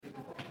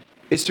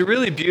It's a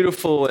really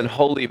beautiful and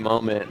holy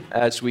moment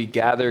as we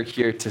gather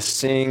here to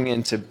sing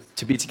and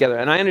to be together.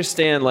 And I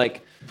understand,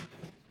 like,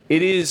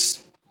 it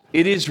is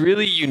it is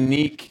really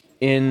unique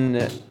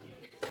in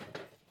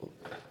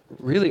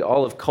really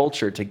all of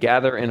culture to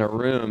gather in a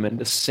room and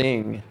to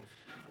sing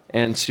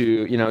and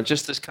to,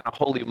 just this kind of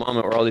holy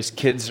moment where all these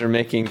kids are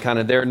making kind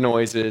of their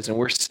noises and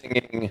we're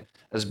singing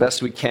as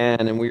best we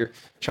can and we're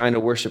trying to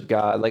worship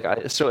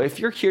God. So if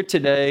you're here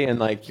today and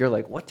like you're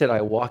like, what did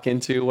I walk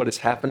into? What is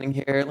happening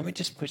here? Let me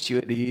just put you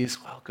at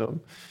ease. Welcome.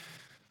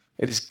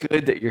 It is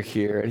good that you're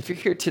here. And if you're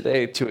here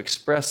today to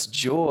express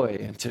joy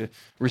and to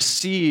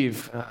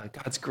receive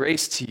God's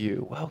grace to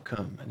you,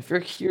 welcome. And if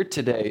you're here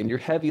today and you're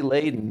heavy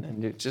laden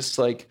and you're just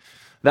like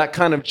that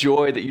kind of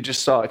joy that you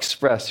just saw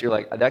expressed, you're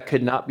like, that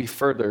could not be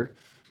further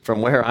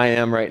from where I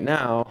am right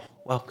now,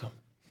 welcome.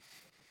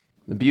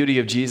 The beauty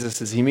of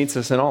Jesus is he meets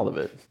us in all of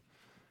it.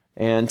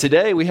 And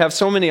today we have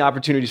so many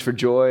opportunities for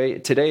joy.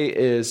 Today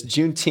is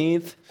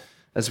Juneteenth.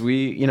 As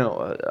we,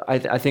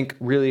 I think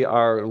really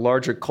our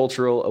larger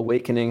cultural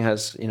awakening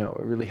has,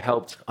 really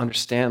helped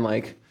understand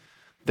like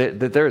that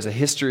there is a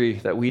history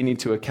that we need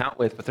to account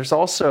with, but there's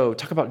also,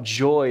 talk about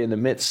joy in the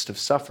midst of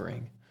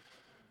suffering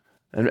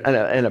and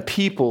a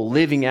people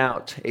living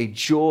out a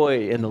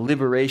joy and a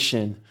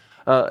liberation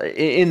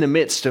in the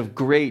midst of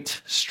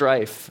great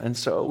strife. And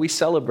so we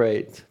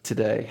celebrate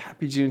today.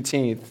 Happy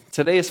Juneteenth.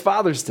 Today is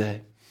Father's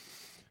Day.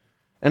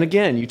 And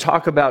again, you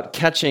talk about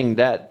catching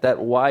that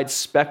wide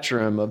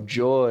spectrum of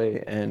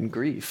joy and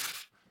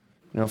grief.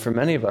 For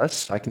many of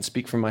us, I can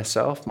speak for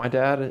myself, my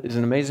dad is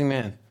an amazing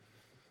man.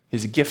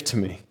 He's a gift to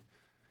me.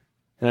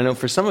 And I know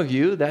for some of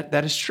you,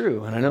 that is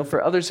true. And I know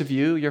for others of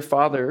you, your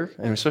father,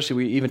 and especially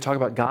we even talk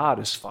about God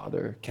as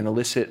Father, can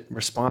elicit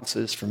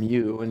responses from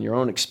you and your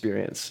own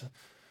experience.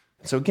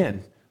 So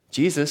again,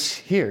 Jesus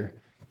here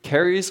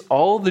carries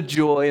all the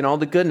joy and all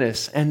the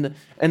goodness, and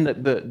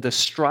the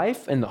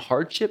strife and the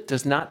hardship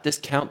does not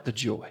discount the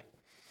joy.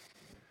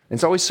 And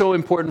it's always so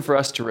important for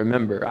us to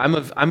remember.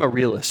 I'm a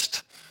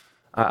realist.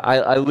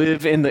 I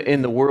live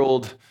in the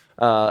world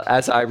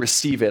as I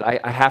receive it.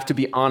 I have to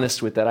be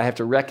honest with that. I have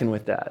to reckon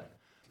with that.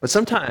 But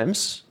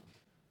sometimes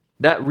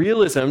that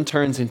realism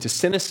turns into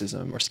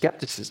cynicism or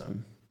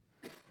skepticism.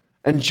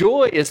 And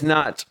joy is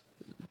not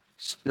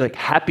like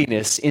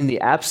happiness in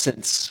the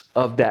absence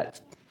of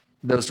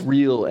those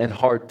real and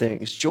hard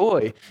things.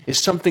 Joy is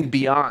something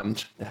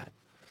beyond that,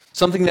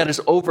 something that has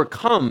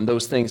overcome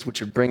those things which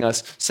would bring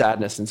us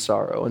sadness and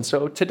sorrow. And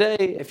so today,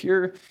 if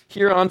you're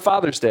here on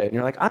Father's Day and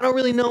you're like, I don't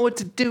really know what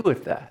to do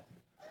with that,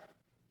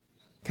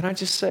 can I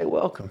just say,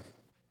 welcome.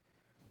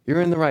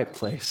 You're in the right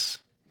place.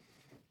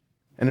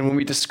 And then when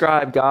we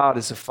describe God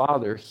as a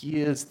father,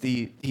 he is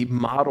the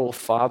model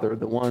father,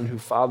 the one who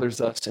fathers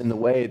us in the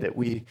way that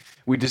we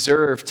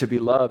deserve to be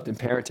loved and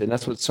parented. And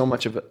that's what so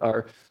much of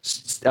our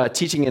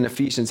teaching in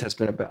Ephesians has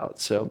been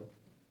about. So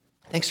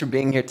thanks for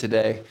being here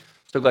today.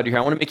 So glad you're here.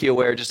 I want to make you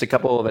aware of just a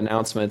couple of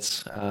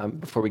announcements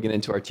before we get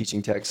into our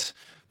teaching text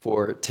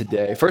for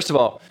today. First of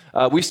all,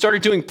 we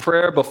started doing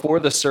prayer before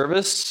the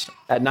service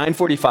at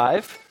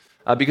 9:45.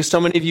 Because so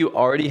many of you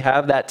already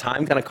have that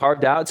time kind of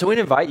carved out. So we'd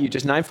invite you,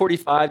 just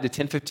 9:45 to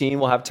 10:15,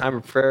 we'll have time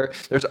of prayer.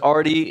 There's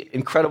already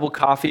incredible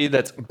coffee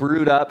that's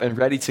brewed up and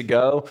ready to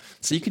go.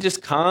 So you can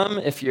just come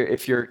if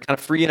you're kind of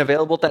free and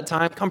available at that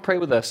time, come pray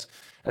with us.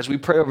 As we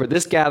pray over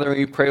this gathering,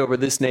 we pray over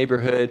this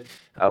neighborhood,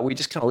 we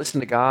just kind of listen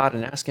to God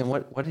and ask him,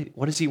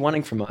 what is he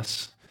wanting from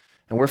us?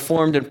 And we're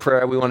formed in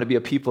prayer. We want to be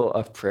a people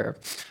of prayer.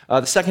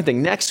 The second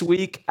thing, next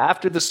week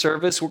after the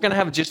service, we're going to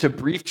have just a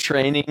brief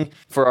training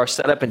for our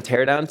setup and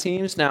teardown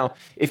teams. Now,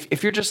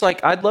 if you're just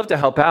like, I'd love to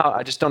help out,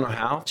 I just don't know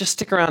how, just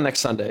stick around next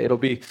Sunday. It'll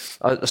be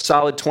a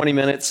solid 20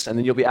 minutes, and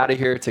then you'll be out of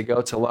here to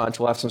go to lunch.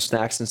 We'll have some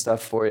snacks and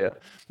stuff for you.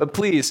 But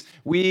please,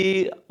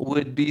 we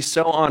would be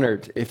so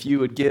honored if you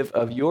would give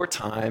of your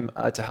time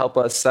to help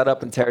us set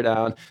up and tear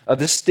down.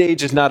 This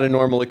stage is not a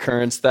normal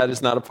occurrence. That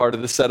is not a part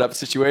of the setup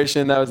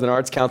situation. That was an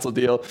Arts Council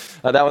deal.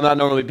 That will not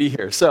normally be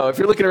here. So if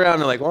you're looking around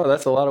and like, whoa,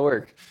 that's a lot of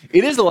work.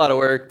 It is a lot of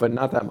work, but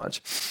not that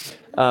much.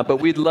 But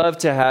we'd love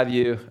to have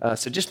you.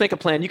 So just make a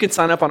plan. You can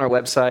sign up on our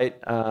website,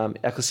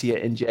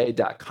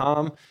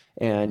 ecclesianj.com.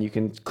 And you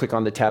can click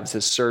on the tab that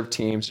says Serve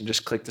Teams and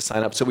just click to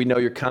sign up so we know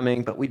you're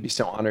coming. But we'd be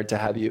so honored to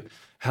have you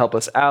help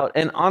us out.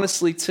 And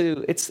honestly,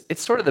 too, it's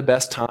sort of the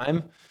best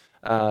time.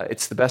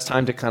 It's the best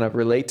time to kind of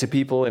relate to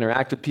people,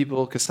 interact with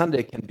people, because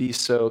Sunday can be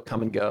so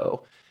come and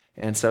go.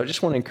 And so I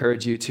just want to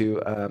encourage you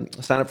to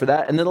sign up for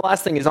that. And then the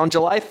last thing is on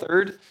July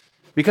 3rd,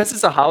 because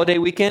it's a holiday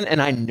weekend,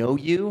 and I know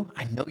your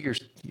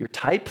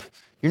type,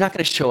 you're not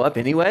going to show up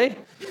anyway.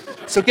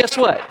 So guess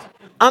what?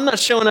 I'm not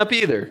showing up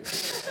either.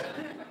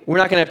 We're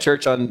not going to have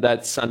church on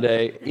that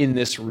Sunday in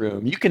this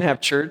room. You can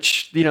have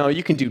church,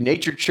 you can do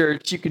nature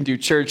church, you can do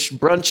church,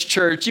 brunch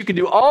church, you can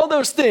do all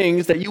those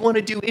things that you want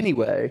to do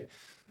anyway.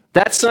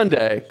 That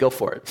Sunday, go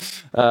for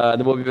it.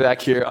 Then we'll be back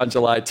here on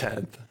July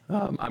 10th.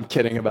 I'm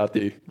kidding about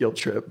the guilt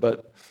trip,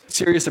 but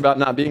serious about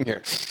not being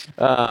here.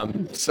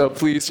 So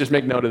please just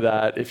make note of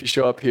that. If you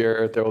show up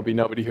here, there will be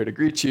nobody here to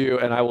greet you,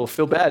 and I will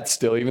feel bad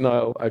still, even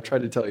though I've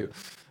tried to tell you.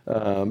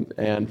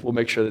 And we'll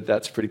make sure that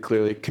that's pretty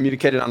clearly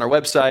communicated on our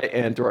website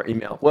and through our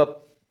email.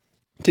 Well,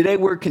 today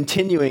we're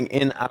continuing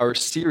in our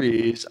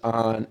series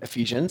on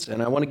Ephesians,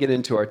 and I want to get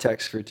into our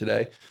text for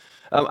today.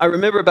 I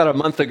remember about a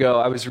month ago,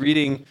 I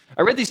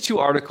read these two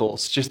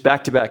articles just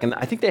back to back, and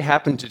I think they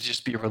happened to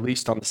just be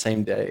released on the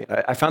same day.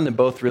 I found them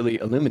both really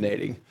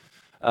illuminating.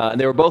 And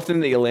they were both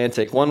in the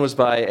Atlantic. One was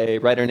by a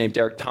writer named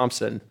Derek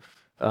Thompson,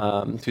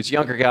 who's a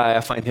younger guy.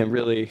 I find him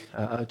really,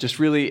 just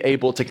really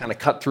able to kind of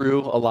cut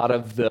through a lot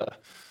of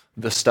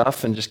the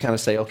stuff and just kind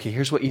of say, okay,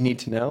 here's what you need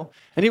to know.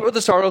 And he wrote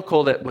this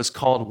article that was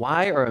called,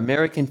 "Why Are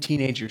American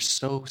Teenagers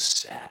So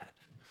Sad?"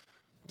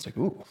 It's like,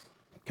 ooh,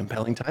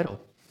 compelling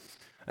title.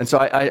 And so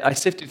I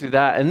sifted through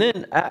that. And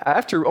then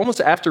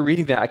almost after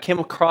reading that, I came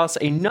across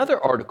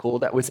another article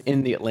that was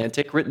in The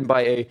Atlantic, written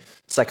by a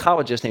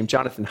psychologist named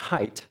Jonathan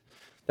Haidt,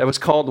 that was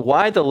called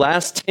 "Why the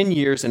Last 10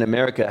 Years in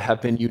America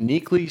Have Been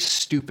Uniquely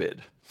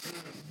Stupid."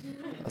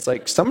 I was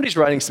like, somebody's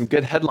writing some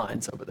good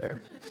headlines over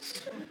there.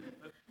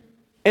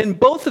 And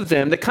both of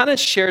them, they kind of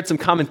shared some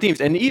common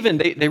themes. And even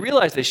they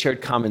realized they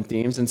shared common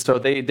themes. And so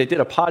they did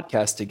a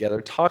podcast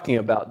together talking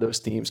about those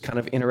themes, kind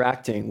of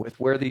interacting with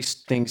where these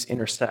things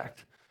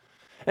intersect.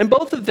 And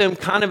both of them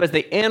kind of, as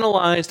they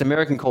analyzed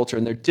American culture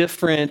and their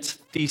different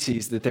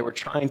theses that they were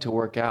trying to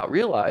work out,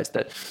 realized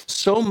that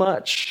so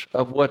much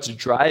of what's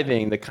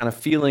driving the kind of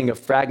feeling of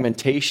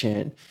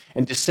fragmentation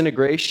and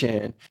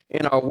disintegration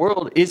in our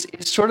world is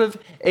sort of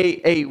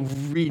a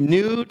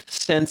renewed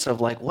sense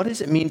of like, what does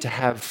it mean to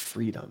have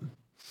freedom?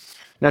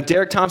 Now,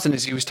 Derek Thompson,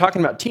 as he was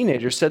talking about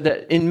teenagers, said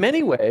that in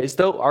many ways,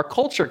 though our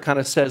culture kind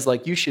of says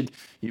like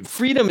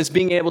freedom is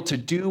being able to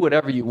do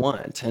whatever you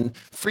want, and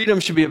freedom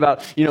should be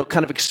about,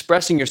 kind of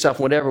expressing yourself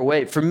in whatever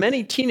way. For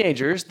many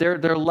teenagers,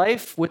 their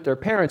life with their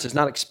parents is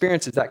not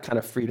experienced as that kind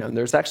of freedom.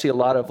 There's actually a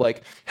lot of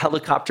like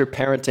helicopter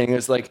parenting.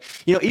 Is like,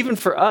 even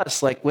for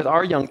us, like with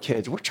our young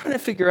kids, we're trying to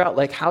figure out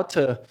like how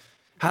to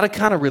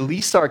kind of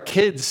release our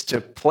kids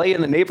to play in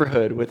the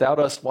neighborhood without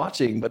us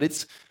watching.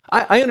 But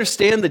I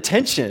understand the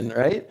tension,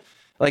 right?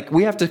 Like,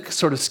 we have to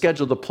sort of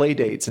schedule the play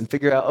dates and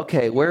figure out,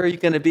 okay, where are you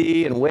going to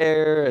be and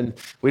where? And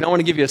we don't want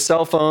to give you a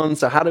cell phone,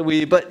 so how do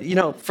we? But,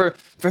 for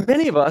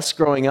many of us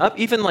growing up,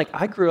 even like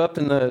I grew up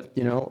in the,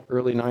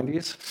 early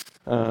 90s.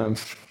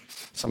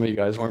 Some of you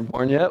guys weren't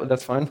born yet, but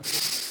that's fine.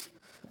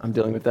 I'm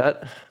dealing with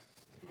that.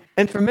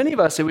 And for many of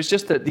us, it was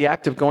just the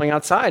act of going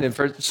outside. And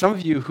for some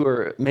of you who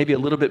are maybe a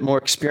little bit more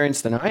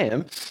experienced than I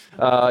am,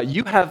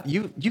 you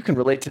can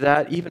relate to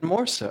that even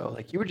more so.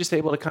 Like, you were just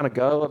able to kind of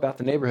go about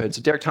the neighborhood.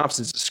 So Derek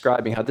Thompson is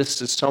describing how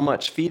this is so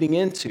much feeding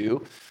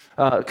into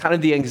kind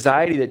of the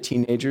anxiety that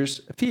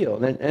teenagers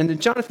feel.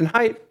 And Jonathan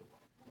Haidt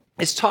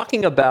is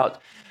talking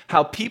about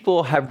how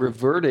people have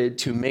reverted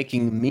to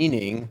making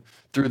meaning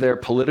through their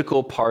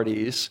political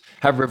parties,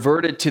 have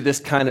reverted to this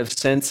kind of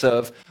sense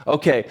of,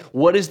 okay,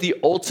 what is the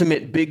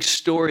ultimate big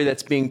story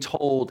that's being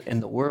told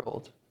in the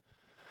world?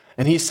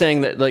 And he's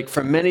saying that, like,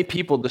 for many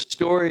people, the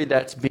story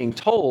that's being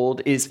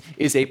told is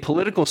a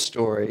political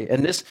story,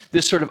 and this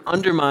sort of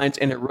undermines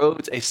and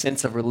erodes a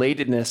sense of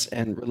relatedness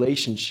and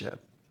relationship.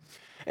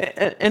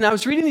 And I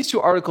was reading these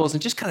two articles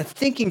and just kind of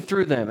thinking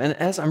through them, and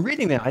as I'm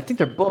reading them, I think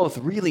they're both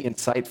really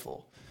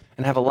insightful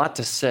and have a lot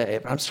to say.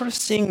 But I'm sort of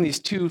seeing these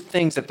two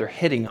things that they're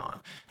hitting on.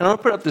 And I'm going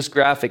to put up this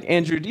graphic.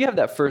 Andrew, do you have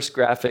that first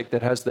graphic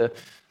that has the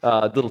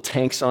little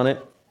tanks on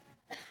it?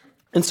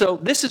 And so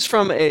this is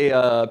from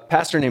a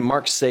pastor named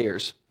Mark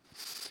Sayers.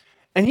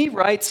 And he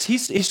writes,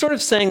 he's sort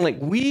of saying, like,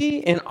 we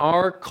in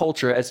our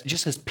culture, as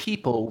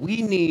people,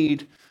 we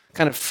need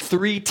kind of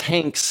 3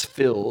 tanks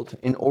filled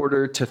in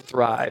order to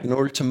thrive, in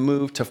order to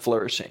move to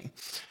flourishing.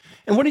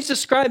 And what he's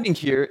describing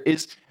here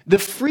is the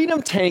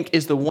freedom tank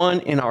is the one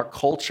in our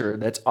culture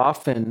that's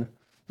often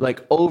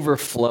like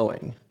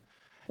overflowing.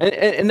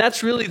 And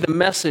that's really the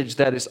message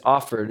that is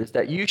offered, is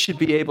that you should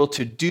be able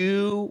to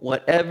do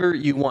whatever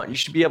you want. You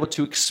should be able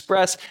to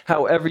express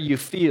however you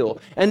feel.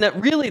 And that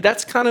really,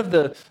 that's kind of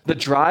the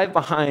drive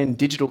behind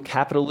digital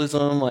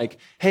capitalism. Like,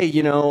 hey,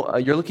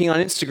 you're looking on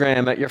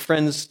Instagram at your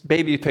friend's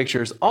baby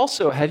pictures.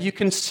 Also, have you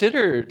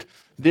considered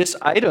this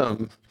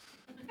item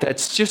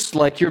that's just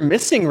like you're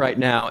missing right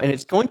now, and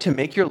it's going to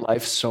make your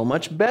life so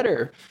much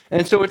better?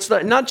 And so it's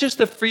not just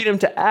the freedom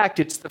to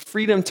act, it's the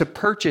freedom to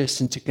purchase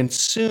and to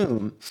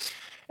consume.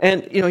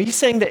 And he's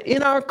saying that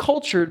in our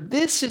culture,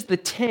 this is the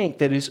tank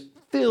that is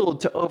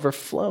filled to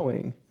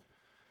overflowing.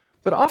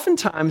 But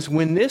oftentimes,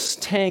 when this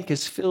tank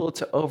is filled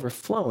to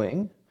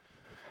overflowing,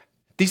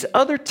 these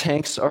other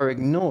tanks are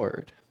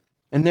ignored.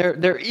 And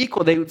they're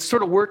equal. They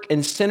sort of work in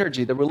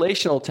synergy, the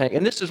relational tank.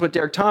 And this is what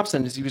Derek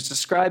Thompson, as he was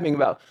describing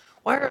about,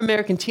 why are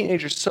American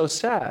teenagers so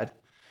sad?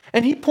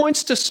 And he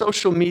points to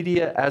social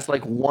media as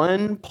like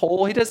one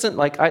pole. He doesn't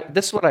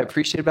this is what I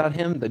appreciate about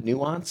him, the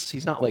nuance.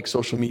 He's not like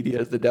social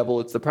media is the devil,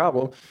 it's the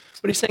problem.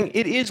 But he's saying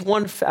it is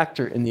one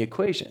factor in the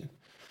equation.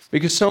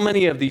 Because so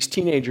many of these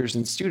teenagers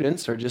and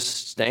students are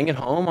just staying at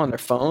home on their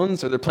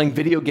phones, or they're playing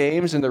video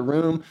games in their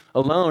room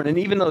alone. And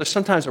even though there's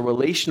sometimes a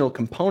relational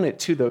component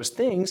to those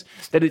things,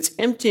 that it's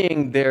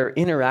emptying their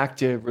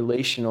interactive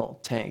relational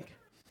tank.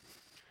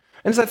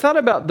 And as I thought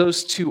about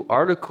those two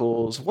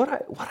articles, what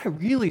I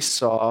really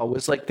saw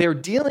was like they're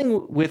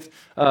dealing with,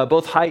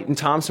 both Haidt and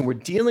Thompson were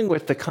dealing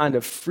with the kind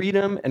of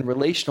freedom and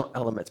relational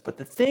elements. But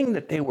the thing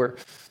that they were,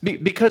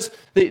 because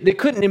they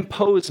couldn't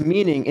impose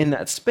meaning in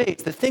that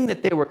space, the thing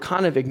that they were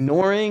kind of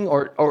ignoring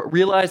or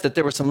realized that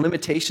there were some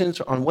limitations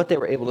on what they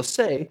were able to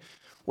say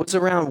was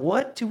around,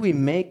 what do we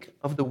make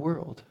of the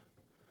world?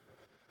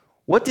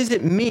 What does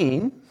it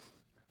mean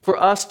for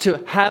us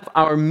to have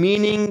our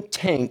meaning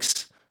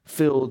tanks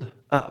filled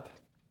up?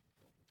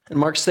 And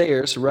Mark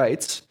Sayers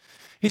writes,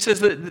 he says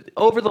that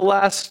over the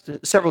last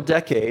several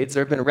decades,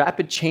 there have been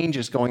rapid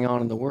changes going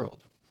on in the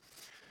world.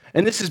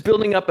 And this is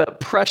building up a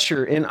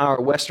pressure in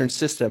our Western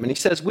system. And he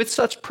says, with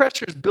such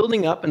pressures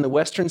building up in the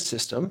Western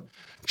system,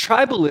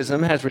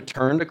 tribalism has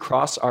returned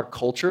across our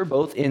culture,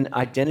 both in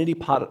identity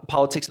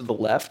politics of the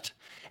left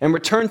and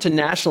returned to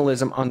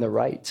nationalism on the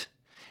right.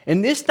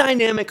 And this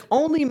dynamic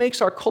only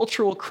makes our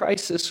cultural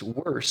crisis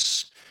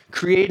worse,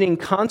 creating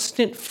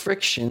constant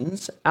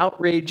frictions,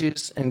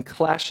 outrages, and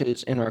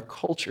clashes in our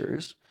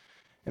cultures,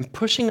 and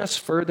pushing us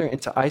further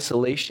into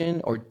isolation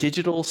or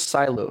digital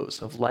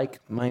silos of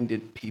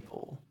like-minded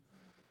people.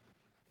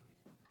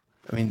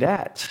 I mean,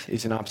 that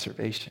is an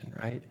observation,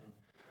 right?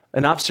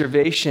 An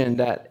observation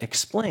that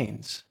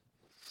explains.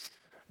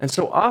 And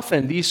so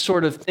often these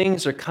sort of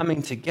things are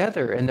coming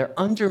together and they're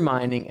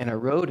undermining and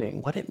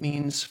eroding what it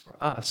means for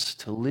us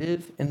to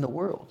live in the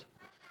world.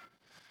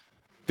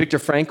 Viktor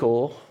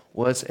Frankl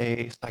was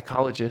a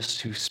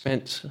psychologist who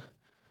spent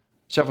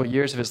several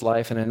years of his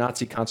life in a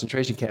Nazi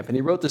concentration camp, and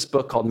he wrote this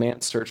book called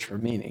Man's Search for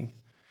Meaning.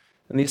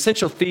 And the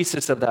essential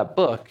thesis of that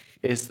book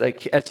is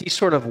like, as he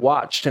sort of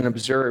watched and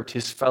observed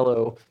his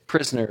fellow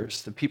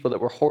prisoners, the people that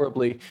were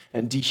horribly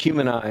and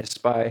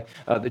dehumanized by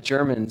the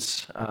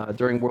Germans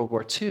during World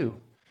War II,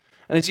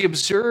 and as he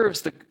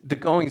observes the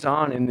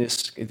goings-on in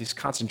this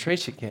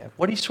concentration camp,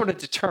 what he sort of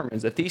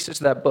determines, the thesis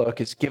of that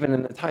book is given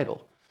in the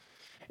title,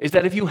 is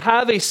that if you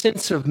have a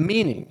sense of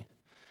meaning,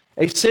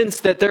 a sense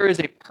that there is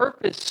a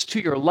purpose to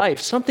your life,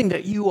 something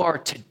that you are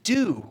to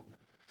do,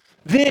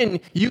 then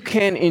you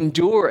can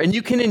endure. And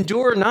you can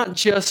endure not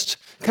just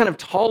kind of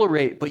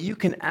tolerate, but you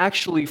can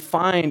actually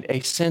find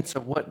a sense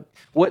of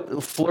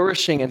what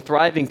flourishing and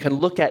thriving can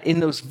look at in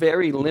those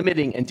very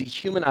limiting and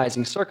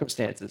dehumanizing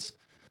circumstances.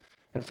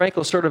 And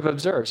Frankl sort of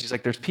observes, he's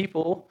like, there's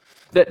people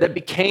that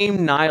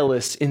became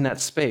nihilists in that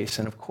space.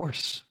 And of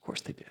course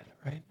they did,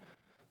 right?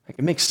 Like,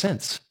 it makes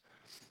sense.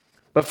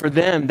 But for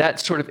them, that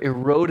sort of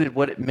eroded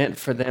what it meant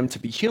for them to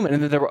be human.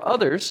 And then there were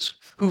others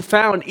who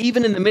found,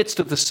 even in the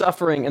midst of the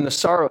suffering and the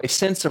sorrow, a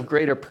sense of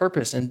greater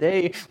purpose. And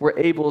they were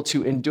able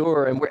to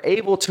endure and were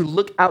able to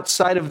look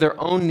outside of their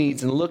own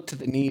needs and look to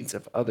the needs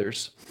of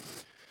others.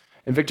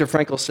 And Viktor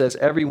Frankl says,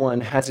 everyone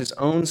has his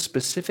own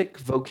specific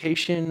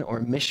vocation or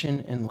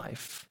mission in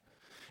life.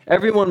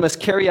 Everyone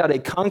must carry out a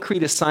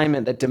concrete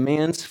assignment that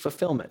demands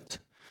fulfillment.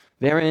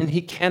 Therein,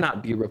 he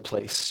cannot be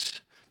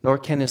replaced, nor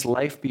can his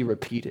life be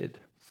repeated.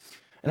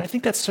 And I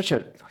think that's such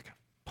a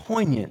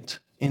poignant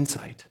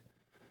insight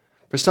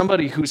for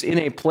somebody who's in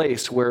a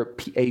place where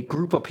a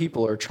group of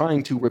people are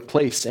trying to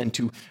replace and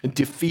to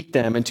defeat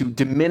them and to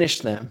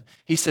diminish them.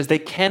 He says they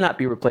cannot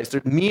be replaced.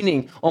 Their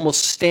meaning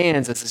almost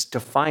stands as this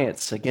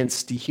defiance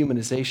against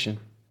dehumanization.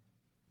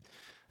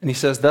 And he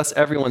says, thus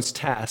everyone's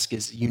task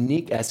is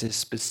unique as his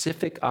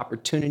specific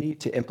opportunity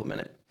to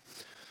implement it.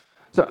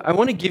 So I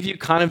want to give you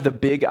kind of the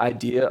big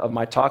idea of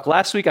my talk.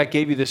 Last week, I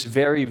gave you this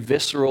very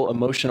visceral,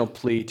 emotional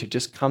plea to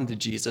just come to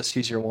Jesus.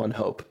 He's your one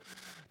hope.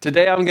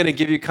 Today, I'm going to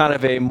give you kind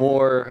of a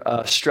more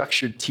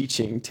structured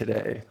teaching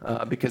today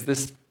because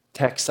this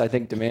text, I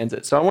think, demands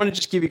it. So I want to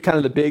just give you kind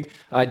of the big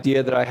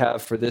idea that I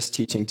have for this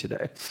teaching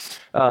today.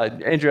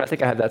 Andrew, I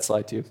think I have that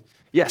slide too.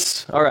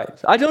 Yes, all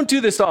right. I don't do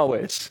this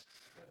always.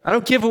 I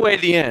don't give away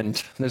the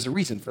end. There's a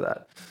reason for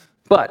that.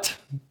 But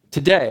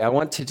today, I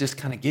want to just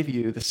kind of give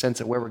you the sense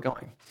of where we're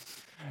going.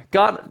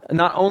 God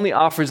not only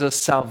offers us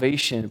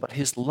salvation, but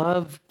his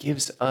love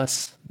gives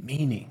us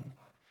meaning.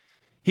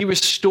 He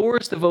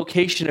restores the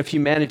vocation of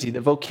humanity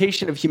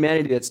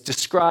that's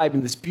described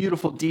in this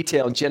beautiful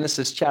detail in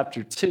Genesis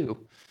chapter 2.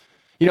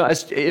 You know,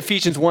 as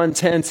Ephesians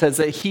 1:10 says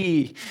that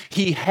he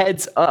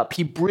heads up,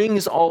 he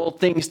brings all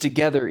things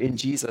together in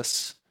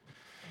Jesus.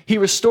 He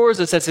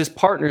restores us as his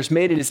partners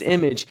made in his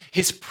image,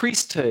 his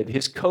priesthood,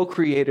 his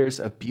co-creators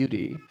of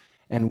beauty.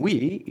 And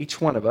we,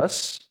 each one of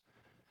us,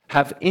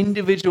 have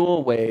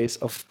individual ways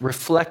of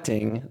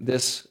reflecting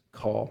this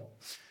call.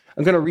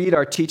 I'm going to read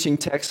our teaching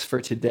text for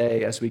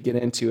today as we get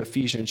into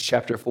Ephesians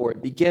chapter 4.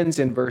 It begins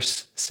in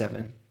verse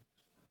 7.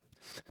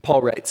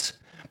 Paul writes,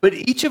 "But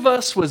each of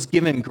us was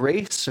given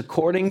grace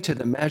according to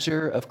the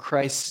measure of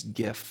Christ's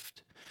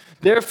gift.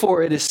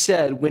 Therefore it is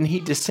said, when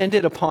he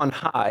descended upon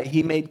high,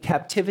 he made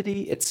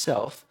captivity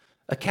itself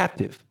a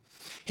captive.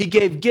 He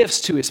gave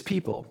gifts to his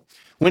people.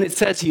 When it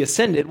says he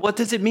ascended, what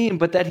does it mean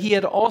but that he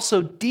had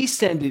also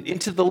descended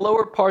into the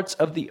lower parts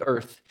of the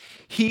earth?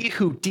 He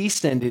who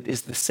descended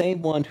is the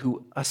same one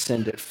who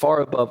ascended far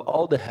above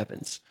all the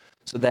heavens,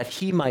 so that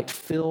he might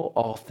fill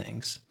all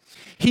things.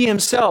 He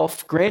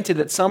himself granted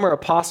that some are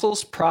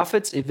apostles,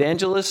 prophets,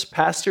 evangelists,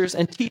 pastors,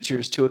 and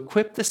teachers to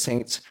equip the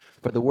saints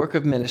for the work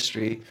of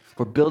ministry,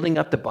 for building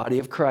up the body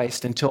of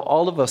Christ, until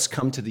all of us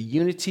come to the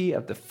unity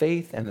of the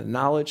faith and the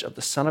knowledge of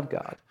the Son of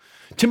God,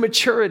 to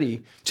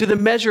maturity, to the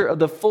measure of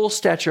the full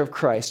stature of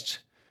Christ.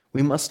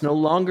 We must no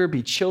longer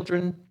be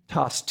children,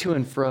 tossed to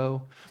and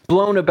fro,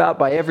 blown about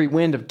by every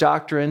wind of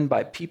doctrine,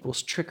 by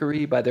people's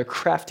trickery, by their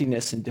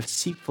craftiness and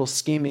deceitful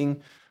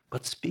scheming,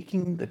 but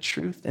speaking the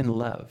truth in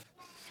love.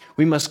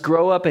 We must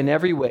grow up in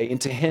every way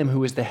into him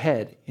who is the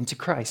head, into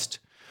Christ,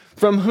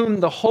 from whom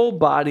the whole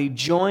body,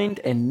 joined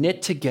and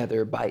knit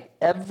together by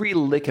every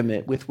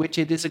ligament with which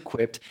it is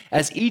equipped,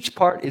 as each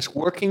part is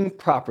working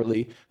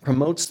properly,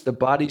 promotes the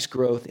body's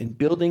growth in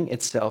building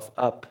itself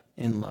up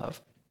in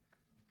love.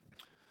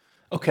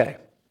 Okay,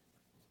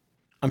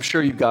 I'm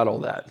sure you got all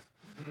that.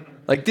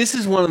 Like, this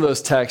is one of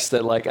those texts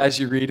that, like, as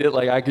you read it,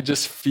 like, I could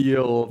just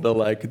feel the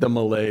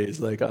malaise.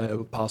 Like, I have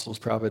apostles,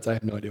 prophets, I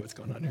have no idea what's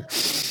going on here.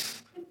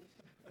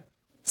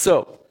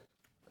 So,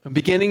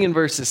 beginning in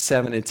verses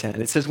 7 and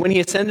 10, it says, when he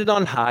ascended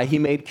on high, he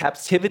made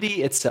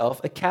captivity itself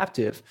a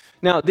captive.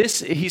 Now,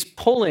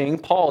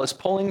 Paul is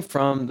pulling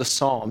from the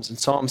Psalms in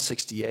Psalm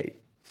 68.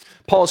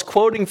 Paul is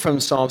quoting from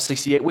Psalm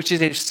 68, which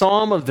is a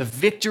psalm of the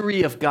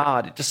victory of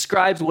God. It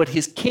describes what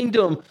his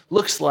kingdom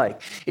looks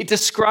like. It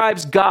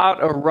describes God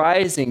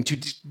arising to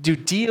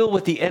deal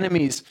with the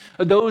enemies,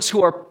 those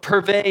who are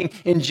purveying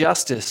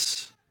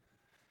injustice.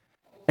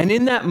 And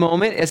in that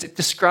moment, as it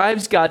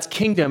describes God's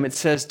kingdom, it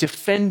says,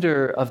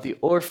 defender of the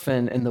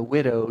orphan and the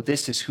widow,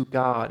 this is who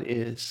God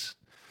is.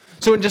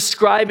 So in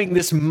describing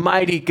this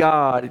mighty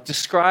God, it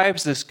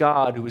describes this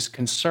God who is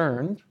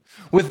concerned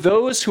with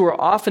those who are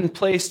often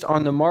placed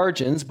on the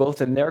margins,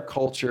 both in their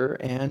culture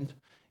and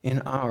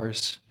in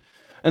ours.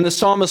 And the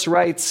psalmist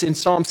writes in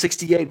Psalm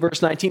 68,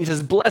 verse 19, he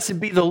says, blessed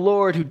be the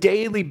Lord who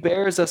daily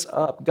bears us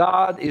up.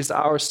 God is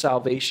our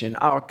salvation,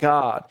 our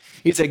God.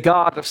 He's a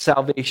God of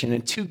salvation,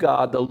 and to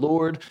God, the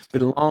Lord,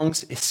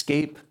 belongs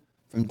escape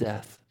from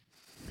death.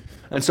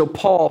 And so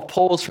Paul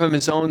pulls from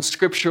his own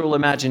scriptural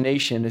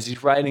imagination as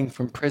he's writing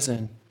from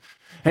prison.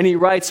 And he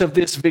writes of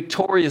this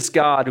victorious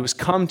God who has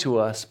come to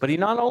us, but he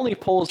not only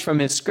pulls from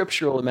his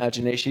scriptural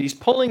imagination, he's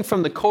pulling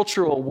from the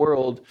cultural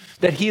world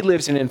that he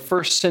lives in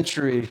first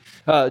century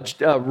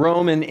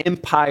Roman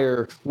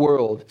Empire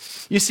world.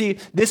 You see,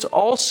 this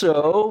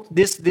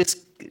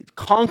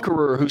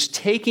conqueror who's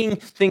taking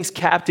things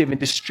captive and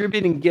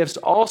distributing gifts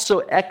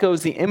also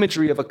echoes the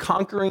imagery of a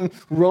conquering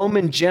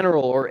Roman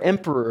general or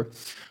emperor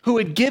who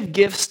would give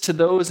gifts to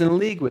those in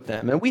league with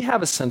them. And we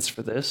have a sense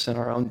for this in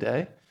our own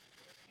day.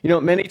 You know,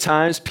 many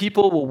times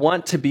people will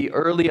want to be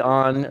early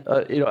on,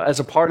 as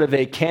a part of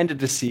a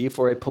candidacy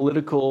for a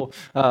political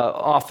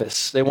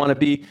office. They want to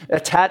be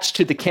attached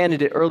to the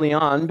candidate early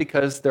on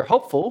because they're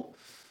hopeful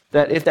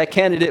that if that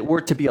candidate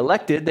were to be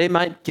elected, they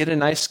might get a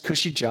nice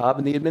cushy job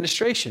in the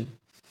administration.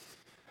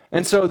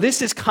 And so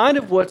this is kind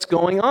of what's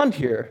going on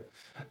here.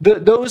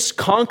 Those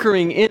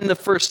conquering in the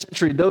first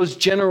century, those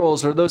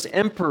generals or those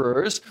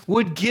emperors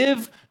would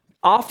give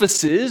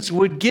offices,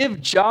 would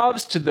give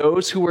jobs to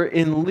those who were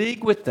in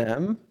league with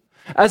them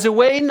as a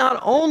way not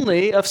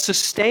only of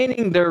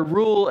sustaining their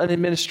rule and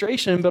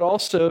administration, but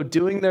also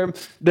doing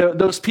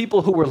those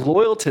people who were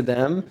loyal to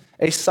them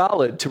a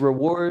solid to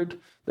reward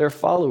their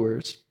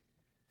followers.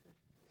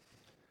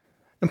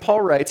 And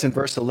Paul writes in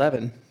verse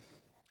 11,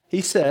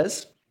 he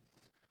says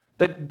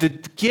that the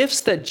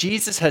gifts that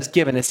Jesus has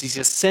given us, he's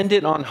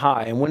ascended on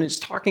high. And when it's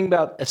talking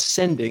about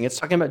ascending, it's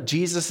talking about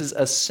Jesus'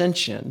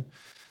 ascension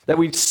that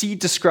we see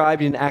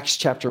described in Acts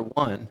chapter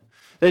 1,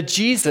 that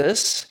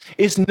Jesus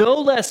is no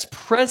less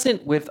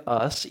present with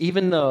us,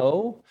 even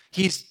though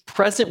he's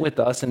present with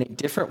us in a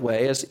different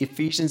way, as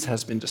Ephesians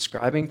has been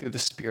describing through the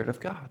Spirit of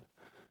God.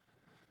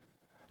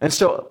 And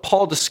so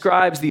Paul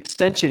describes the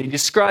ascension. He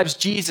describes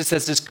Jesus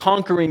as this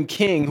conquering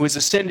king who has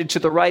ascended to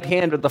the right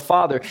hand of the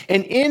Father.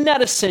 And in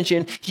that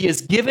ascension, he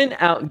has given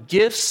out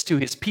gifts to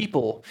his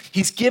people.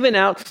 He's given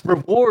out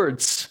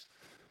rewards.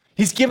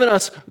 He's given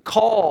us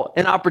call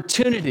and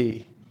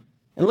opportunity.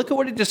 And look at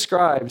what he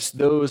describes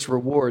those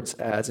rewards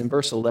as in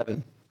verse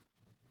 11.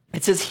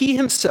 It says, he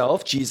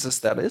himself, Jesus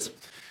that is,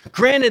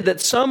 granted that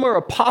some are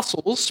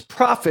apostles,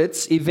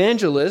 prophets,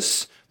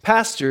 evangelists,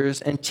 pastors,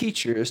 and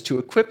teachers to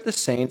equip the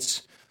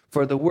saints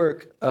for the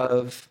work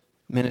of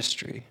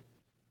ministry.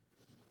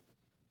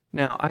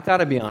 Now, I got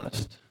to be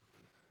honest.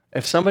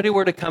 If somebody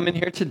were to come in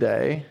here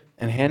today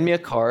and hand me a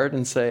card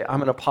and say,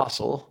 I'm an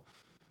apostle,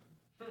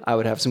 I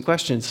would have some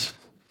questions.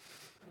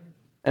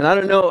 And I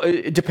don't know,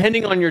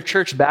 depending on your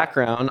church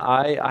background,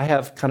 I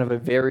have kind of a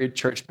varied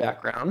church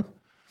background.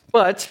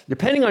 But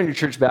depending on your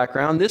church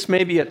background, this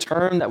may be a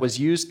term that was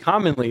used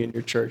commonly in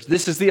your church.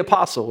 This is the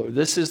apostle, or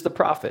this is the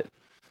prophet.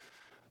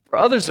 For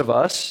others of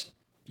us,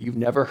 you've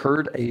never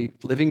heard a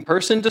living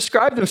person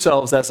describe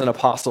themselves as an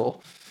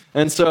apostle.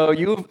 And so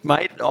you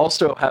might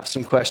also have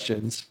some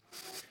questions.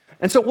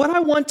 And so what I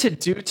want to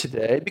do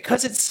today,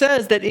 because it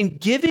says that in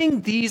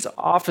giving these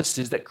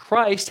offices that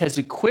Christ has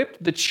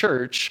equipped the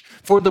church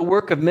for the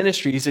work of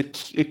ministry, he's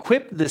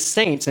equipped the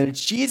saints, and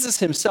it's Jesus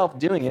himself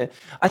doing it,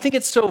 I think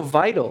it's so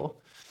vital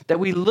that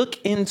we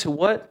look into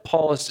what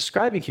Paul is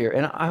describing here.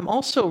 And I'm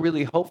also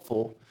really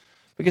hopeful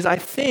because I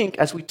think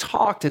as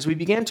we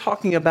began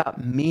talking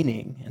about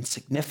meaning and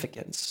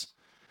significance,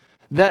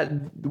 that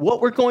what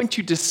we're going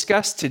to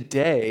discuss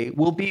today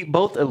will be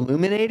both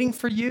illuminating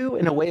for you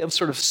in a way of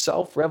sort of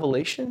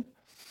self-revelation,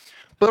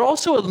 but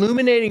also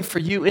illuminating for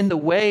you in the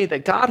way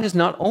that God has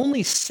not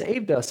only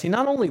saved us, he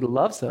not only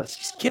loves us,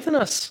 he's given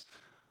us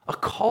a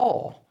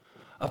call,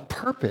 a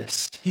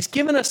purpose. He's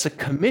given us a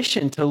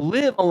commission to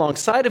live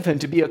alongside of him,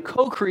 to be a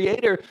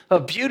co-creator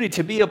of beauty,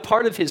 to be a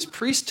part of his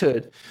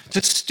priesthood,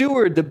 to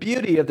steward the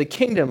beauty of the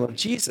kingdom of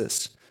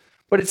Jesus.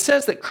 But it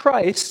says that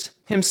Christ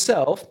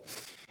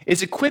himself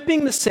is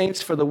equipping the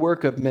saints for the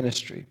work of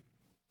ministry.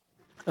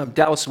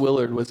 Dallas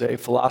Willard was a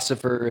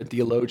philosopher and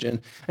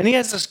theologian, and he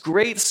has this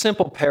great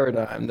simple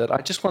paradigm that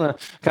I just want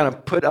to kind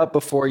of put up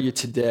before you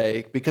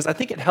today because I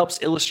think it helps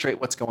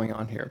illustrate what's going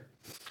on here.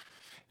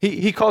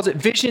 He calls it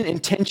vision,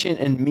 intention,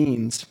 and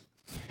means.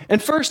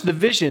 And first, the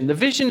vision. The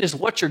vision is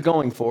what you're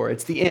going for.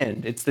 It's the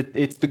end. It's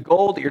the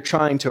goal that you're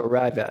trying to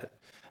arrive at.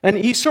 And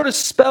he sort of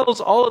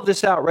spells all of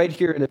this out right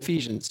here in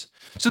Ephesians.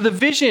 So the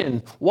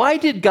vision, why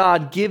did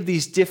God give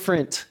these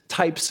different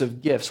types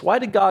of gifts? Why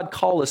did God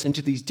call us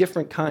into these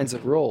different kinds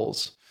of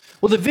roles?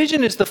 Well, the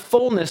vision is the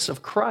fullness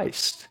of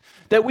Christ,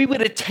 that we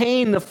would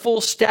attain the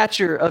full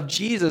stature of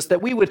Jesus,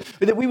 that we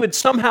would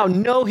somehow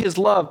know his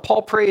love.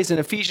 Paul prays in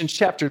Ephesians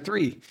chapter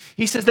 3.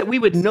 He says that we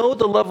would know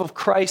the love of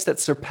Christ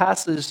that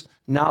surpasses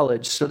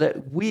knowledge so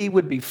that we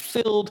would be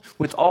filled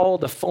with all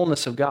the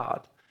fullness of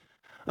God.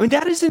 I mean,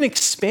 that is an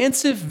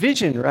expansive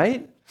vision,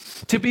 right?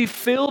 To be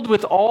filled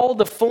with all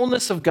the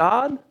fullness of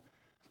God.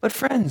 But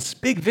friends,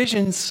 big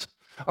visions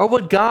are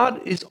what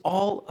God is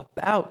all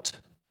about.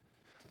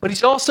 But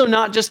he's also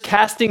not just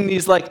casting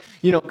these kind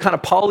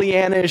of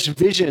Pollyannish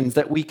visions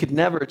that we could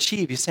never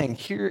achieve. He's saying,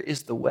 here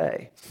is the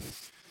way.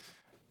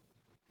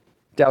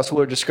 Dallas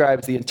Willard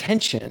describes the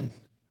intention.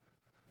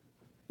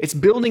 It's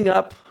building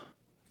up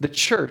the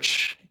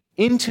church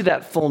into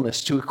that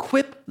fullness to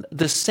equip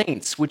the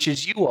saints, which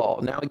is you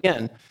all. Now,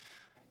 again,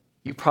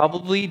 you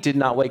probably did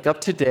not wake up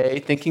today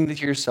thinking to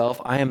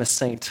yourself, I am a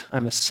saint.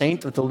 I'm a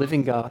saint of the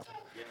living God.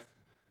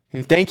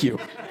 Thank you.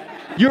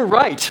 You're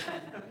right.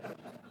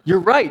 You're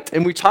right.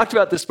 And we talked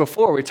about this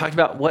before. We talked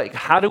about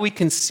how do we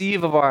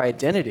conceive of our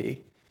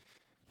identity?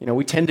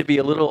 We tend to be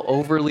a little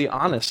overly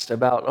honest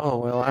about,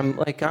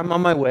 I'm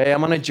on my way.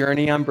 I'm on a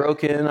journey. I'm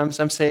broken.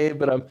 I'm saved.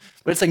 But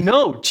it's like,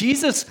 no,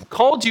 Jesus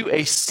called you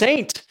a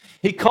saint.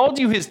 He called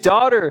you his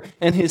daughter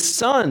and his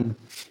son.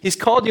 He's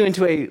called you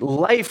into a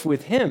life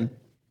with him.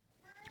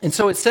 And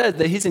so it says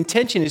that his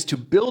intention is to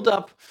build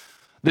up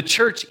the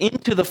church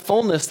into the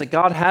fullness that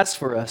God has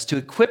for us, to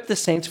equip the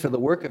saints for the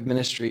work of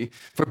ministry,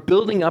 for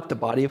building up the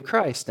body of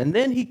Christ. And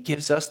then he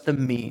gives us the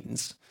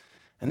means.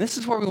 And this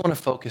is where we want to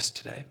focus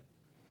today.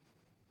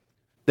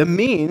 The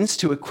means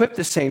to equip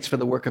the saints for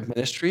the work of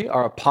ministry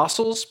are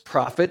apostles,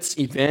 prophets,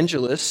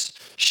 evangelists,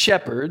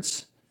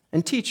 shepherds,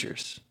 and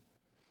teachers.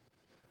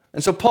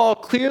 And so Paul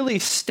clearly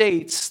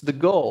states the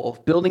goal,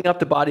 building up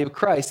the body of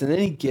Christ, and then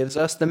he gives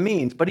us the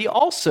means. But he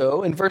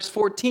also, in verse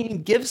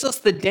 14, gives us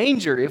the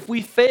danger if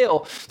we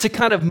fail to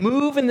kind of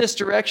move in this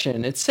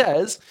direction. It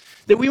says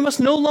that we must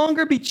no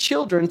longer be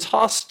children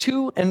tossed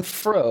to and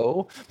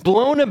fro,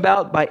 blown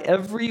about by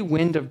every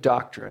wind of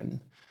doctrine,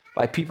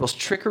 by people's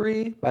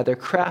trickery, by their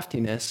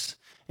craftiness,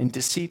 and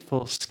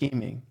deceitful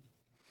scheming.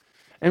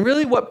 And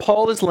really what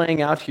Paul is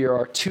laying out here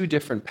are two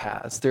different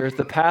paths. There's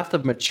the path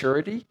of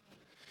maturity,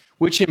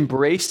 which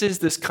embraces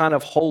this kind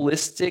of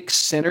holistic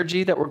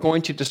synergy that we're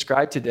going to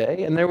describe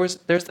today. And there's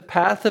the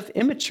path of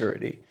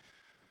immaturity.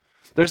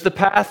 There's the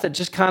path that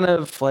just kind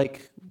of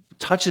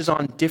touches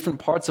on different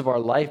parts of our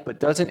life, but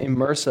doesn't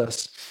immerse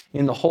us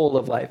in the whole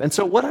of life. And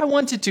so what I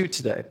want to do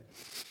today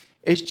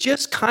is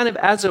just kind of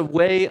as a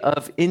way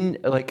of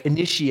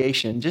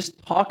initiation,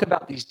 just talk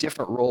about these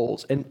different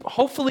roles and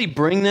hopefully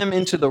bring them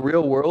into the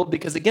real world.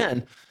 Because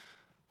again,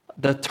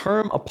 the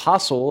term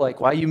apostle,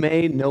 while you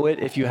may know it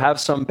if you have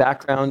some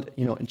background,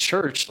 in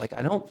church,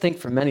 I don't think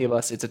for many of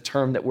us it's a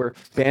term that we're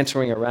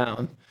bantering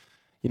around.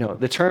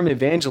 The term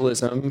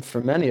evangelism for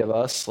many of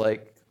us,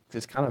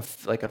 is kind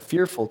of like a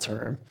fearful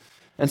term.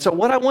 And so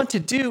what I want to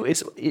do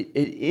is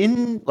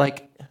in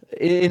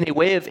a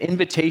way of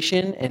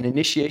invitation and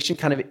initiation,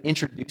 kind of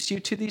introduce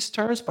you to these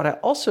terms. But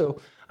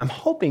I'm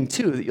hoping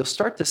too that you'll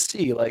start to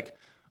see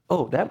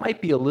that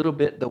might be a little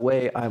bit the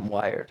way I'm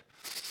wired.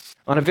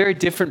 On a very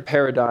different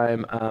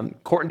paradigm,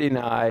 Courtney and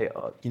I,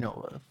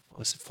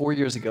 was 4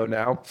 years ago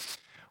now,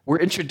 were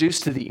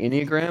introduced to the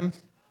Enneagram.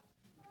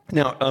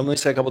 Now, let me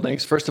say a couple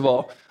things. First of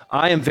all,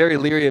 I am very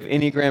leery of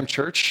Enneagram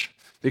church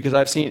because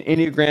I've seen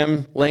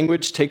Enneagram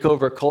language take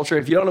over culture.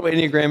 If you don't know what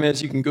Enneagram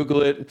is, you can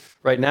Google it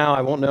right now.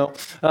 I won't know.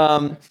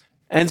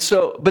 And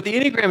so, but the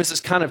Enneagram is this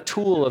kind of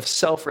tool of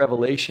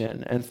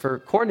self-revelation. And for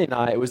Courtney and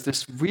I, it was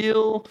this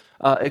real,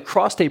 it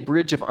crossed a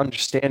bridge of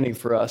understanding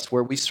for us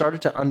where we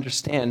started to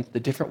understand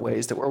the different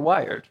ways that we're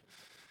wired.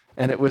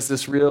 And it was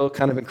this real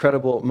kind of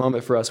incredible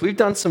moment for us. We've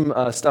done some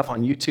stuff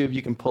on YouTube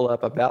you can pull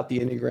up about the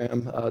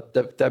Enneagram.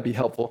 That'd be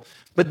helpful.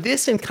 But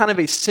this, in kind of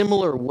a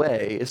similar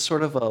way, is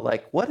sort of a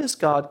like, what has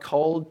God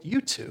called you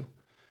to?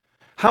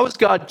 How has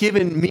God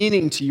given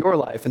meaning to your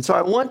life? And so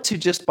I want to,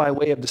 just by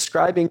way of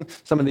describing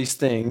some of these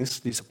things,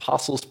 these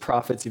apostles,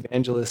 prophets,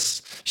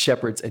 evangelists,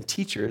 shepherds, and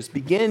teachers,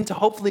 begin to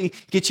hopefully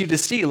get you to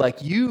see,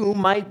 like, you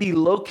might be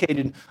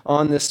located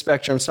on this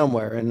spectrum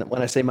somewhere. And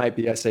when I say might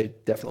be, I say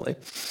definitely.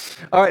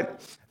 All right.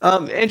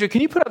 Andrew,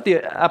 can you put up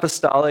the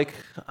apostolic?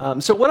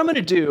 So what I'm going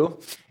to do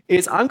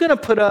is I'm going to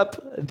put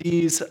up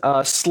these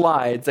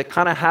slides that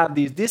kind of have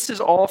these. This is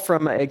all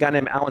from a guy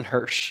named Alan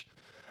Hirsch.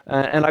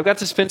 And I've got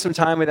to spend some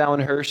time with Alan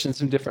Hirsch in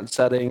some different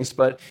settings,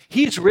 but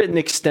he's written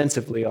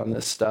extensively on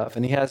this stuff.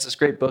 And he has this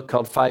great book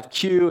called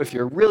 5Q, if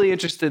you're really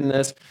interested in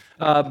this.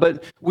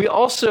 But we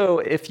also,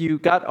 if you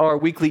got our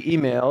weekly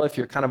email, if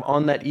you're kind of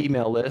on that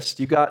email list,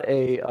 you got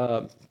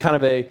a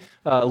kind of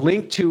a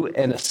link to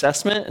an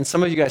assessment. And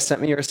some of you guys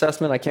sent me your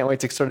assessment. I can't wait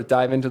to sort of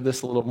dive into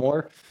this a little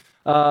more.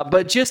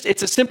 But just,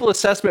 it's a simple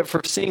assessment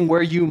for seeing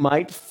where you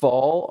might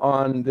fall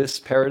on this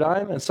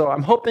paradigm. And so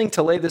I'm hoping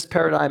to lay this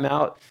paradigm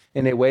out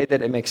in a way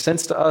that it makes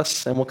sense to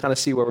us, and we'll kind of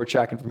see where we're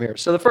tracking from here.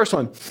 So the first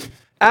one,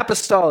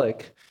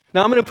 apostolic.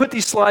 Now I'm going to put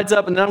these slides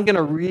up, and then I'm going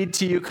to read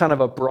to you kind of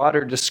a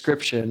broader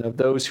description of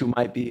those who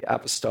might be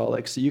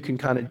apostolic, so you can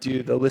kind of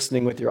do the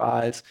listening with your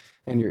eyes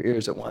and your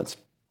ears at once.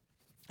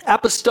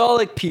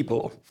 Apostolic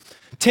people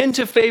tend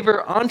to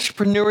favor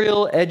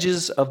entrepreneurial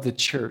edges of the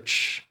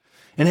church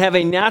and have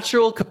a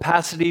natural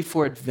capacity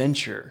for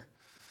adventure.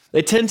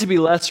 They tend to be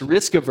less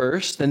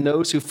risk-averse than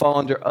those who fall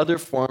under other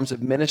forms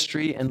of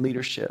ministry and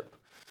leadership.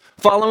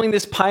 Following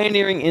this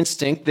pioneering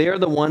instinct, they are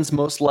the ones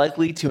most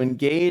likely to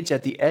engage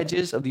at the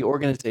edges of the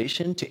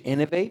organization, to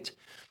innovate,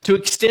 to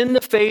extend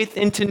the faith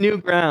into new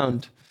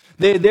ground.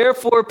 They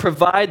therefore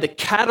provide the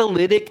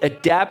catalytic,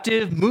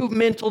 adaptive,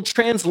 movemental,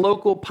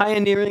 translocal,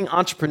 pioneering,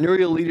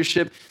 entrepreneurial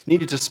leadership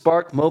needed to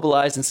spark,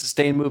 mobilize, and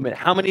sustain movement.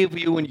 How many of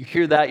you, when you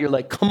hear that, you're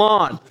like, come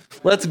on,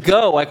 let's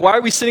go. Like, why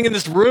are we sitting in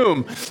this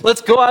room?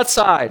 Let's go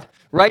outside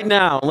right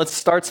now and let's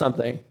start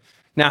something.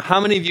 Now, how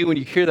many of you, when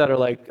you hear that, are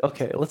like,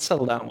 okay, let's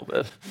settle down a little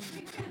bit.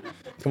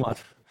 Come on.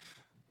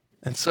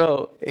 And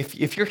so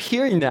if you're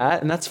hearing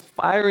that and that's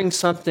firing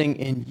something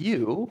in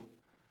you,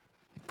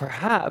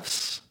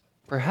 perhaps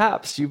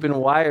you've been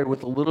wired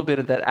with a little bit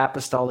of that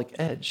apostolic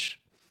edge.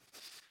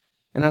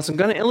 And as I'm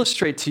going to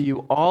illustrate to you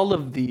all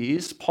of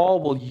these, Paul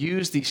will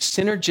use these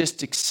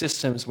synergistic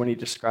systems when he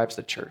describes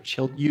the church.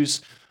 He'll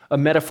use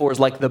metaphors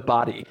like the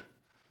body.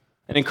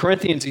 And in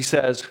Corinthians, he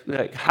says,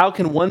 how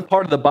can one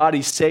part of the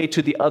body say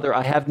to the other,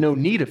 I have no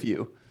need of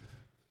you?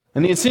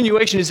 And the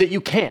insinuation is that you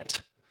can't.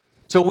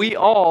 So we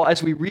all,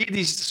 as we read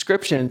these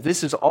descriptions,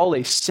 this is all a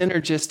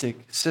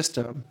synergistic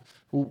system,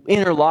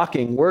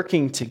 interlocking,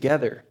 working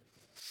together.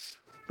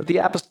 But the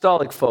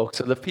apostolic folks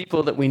are the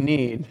people that we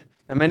need.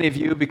 And many of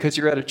you, because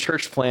you're at a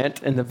church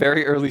plant in the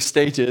very early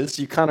stages,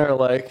 you kind of are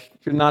like,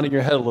 you're nodding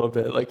your head a little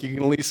bit. Like you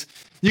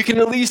can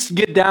at least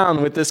get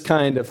down with this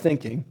kind of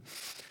thinking.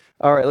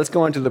 All right, let's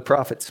go on to the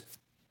prophets.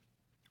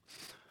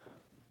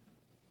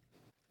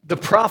 The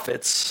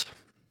prophets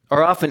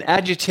are often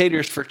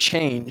agitators for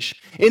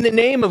change. In the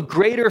name of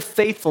greater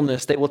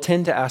faithfulness, they will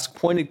tend to ask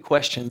pointed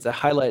questions that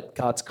highlight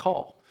God's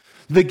call,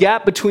 the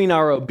gap between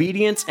our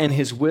obedience and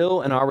his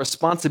will and our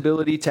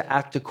responsibility to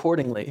act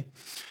accordingly.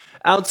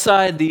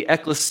 Outside the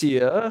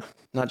ecclesia,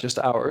 not just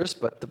ours,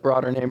 but the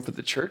broader name for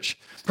the church,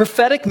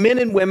 prophetic men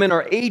and women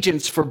are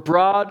agents for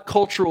broad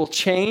cultural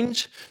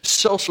change,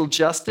 social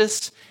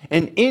justice,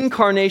 and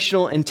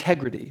incarnational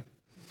integrity.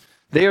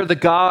 They are the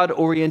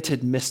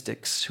God-oriented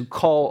mystics who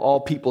call all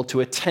people to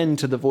attend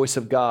to the voice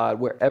of God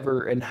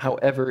wherever and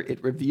however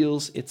it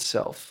reveals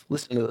itself.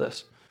 Listen to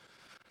this.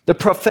 The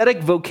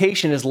prophetic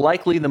vocation is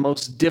likely the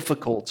most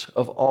difficult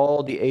of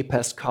all the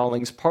APEST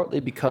callings, partly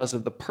because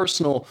of the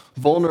personal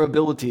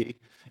vulnerability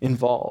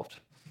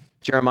involved.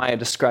 Jeremiah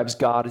describes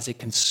God as a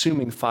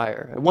consuming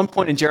fire. At one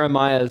point in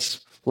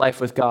Jeremiah's life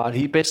with God,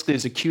 he basically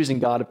is accusing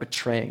God of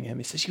betraying him.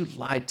 He says, you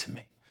lied to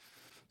me.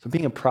 So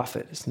being a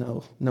prophet is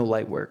no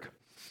light work.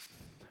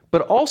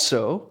 But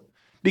also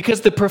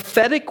because the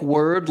prophetic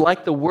word,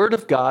 like the word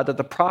of God that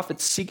the prophet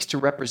seeks to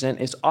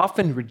represent, is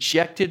often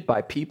rejected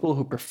by people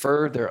who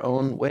prefer their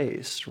own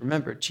ways.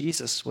 Remember,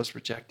 Jesus was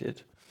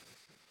rejected.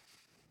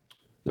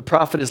 The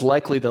prophet is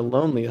likely the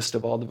loneliest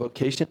of all the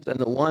vocations and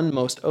the one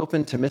most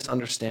open to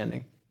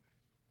misunderstanding.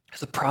 As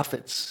the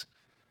prophets,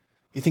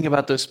 you think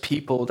about those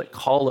people that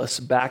call us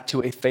back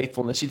to a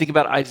faithfulness. You think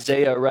about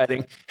Isaiah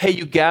writing, hey,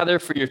 you gather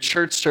for your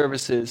church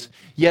services,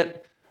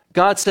 yet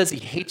God says he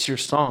hates your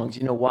songs.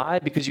 You know why?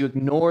 Because you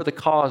ignore the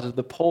cause of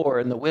the poor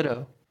and the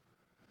widow.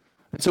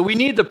 And so we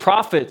need the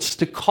prophets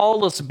to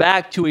call us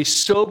back to a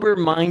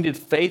sober-minded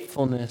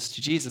faithfulness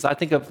to Jesus. I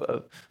think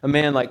of a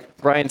man like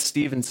Brian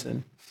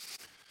Stevenson,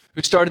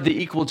 who started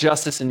the Equal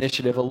Justice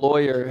Initiative, a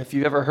lawyer. If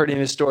you've ever heard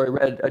his story,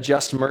 read A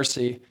Just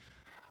Mercy.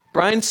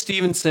 Brian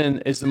Stevenson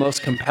is the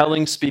most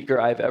compelling speaker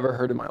I've ever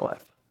heard in my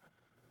life.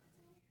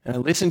 And I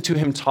listened to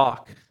him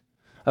talk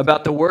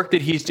about the work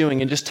that he's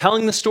doing and just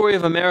telling the story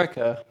of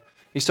America.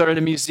 He started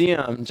a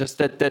museum just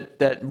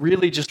that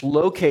really just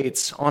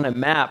locates on a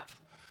map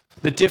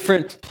the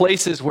different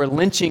places where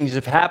lynchings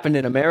have happened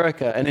in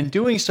America. And in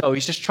doing so,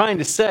 he's just trying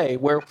to say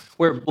where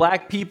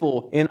black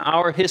people in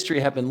our history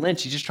have been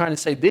lynched. He's just trying to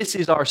say, this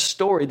is our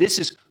story. This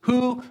is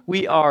who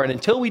we are. And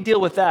until we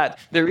deal with that,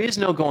 there is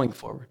no going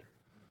forward.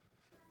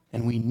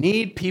 And we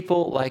need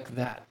people like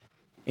that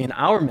in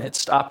our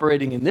midst,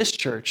 operating in this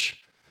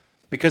church,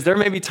 because there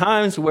may be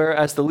times where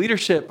as the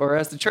leadership or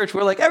as the church,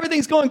 we're like,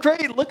 everything's going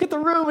great. Look at the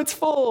room. It's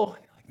full.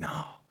 You're like,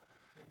 no,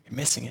 you're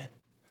missing it.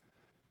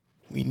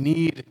 We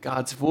need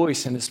God's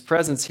voice and his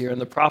presence here,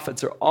 and the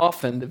prophets are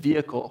often the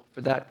vehicle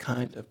for that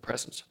kind of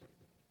presence.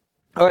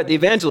 All right, the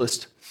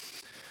evangelists.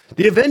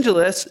 The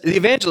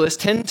evangelists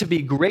tend to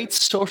be great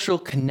social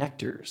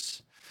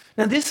connectors.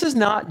 Now, this is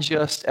not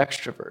just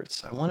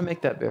extroverts. I want to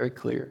make that very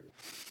clear.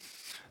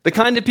 The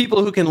kind of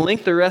people who can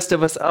link the rest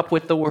of us up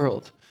with the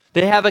world.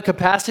 They have a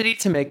capacity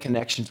to make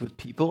connections with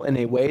people in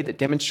a way that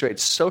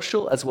demonstrates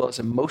social as well as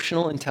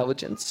emotional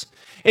intelligence.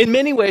 In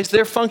many ways,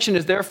 their function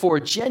is therefore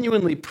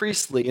genuinely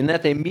priestly in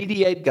that they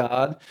mediate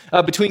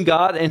between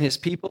God and his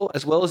people,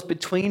 as well as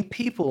between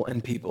people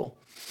and people.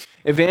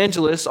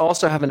 Evangelists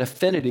also have an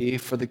affinity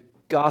for the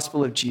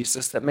gospel of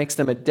Jesus that makes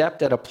them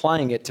adept at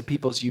applying it to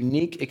people's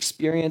unique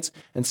experience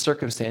and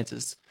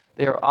circumstances.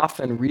 They are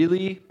often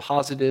really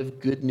positive,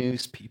 good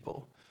news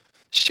people.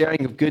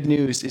 Sharing of good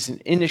news is an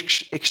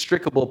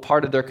inextricable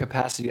part of their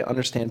capacity to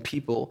understand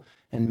people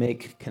and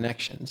make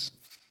connections.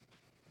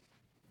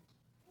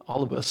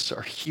 All of us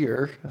are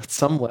here at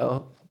some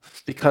level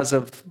because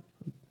of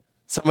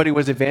somebody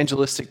was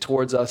evangelistic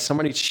towards us.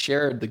 Somebody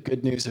shared the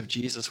good news of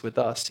Jesus with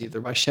us, either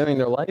by sharing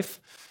their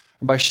life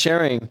or by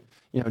sharing,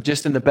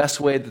 just in the best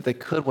way that they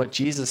could what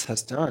Jesus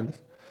has done.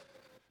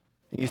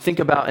 You think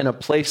about in a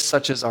place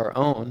such as our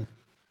own,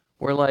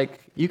 we're like,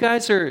 you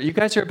guys are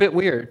a bit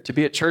weird to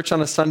be at church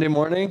on a Sunday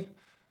morning.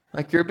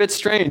 Like, you're a bit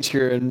strange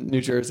here in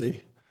New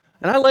Jersey.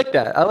 And I like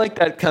that. I like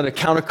that kind of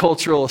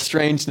countercultural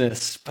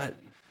strangeness. But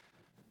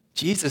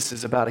Jesus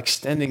is about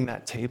extending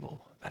that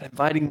table, about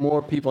inviting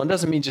more people. It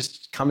doesn't mean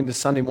just coming to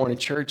Sunday morning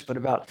church, but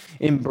about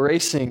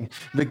embracing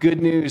the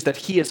good news that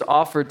he has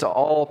offered to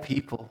all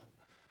people.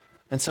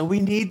 And so we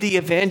need the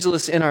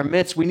evangelists in our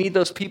midst. We need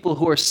those people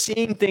who are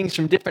seeing things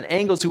from different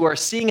angles, who are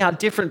seeing how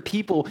different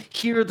people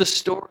hear the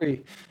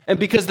story. And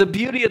because the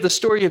beauty of the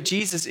story of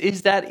Jesus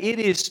is that it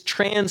is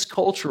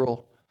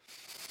transcultural.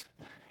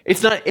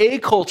 It's not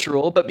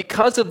acultural, but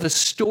because of the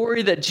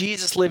story that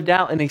Jesus lived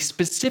out in a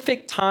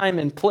specific time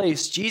and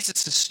place,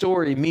 Jesus'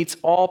 story meets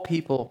all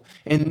people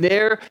in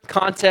their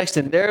context,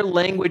 in their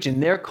language,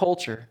 in their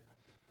culture.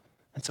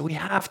 And so we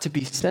have to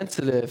be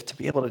sensitive to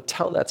be able to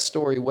tell that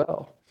story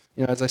well.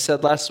 As I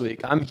said last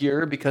week, I'm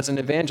here because an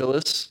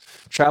evangelist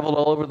traveled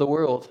all over the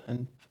world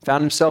and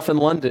found himself in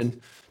London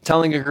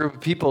telling a group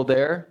of people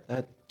there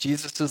that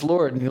Jesus is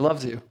Lord and he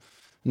loves you.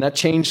 And that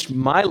changed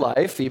my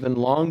life even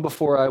long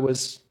before I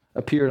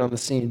appeared on the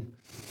scene.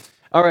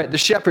 All right, the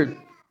shepherd.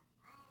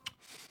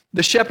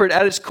 The shepherd,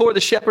 at its core,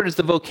 the shepherd is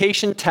the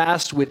vocation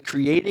tasked with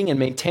creating and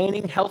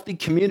maintaining healthy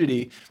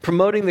community,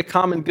 promoting the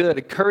common good,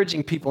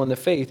 encouraging people in the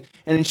faith,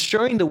 and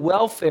ensuring the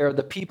welfare of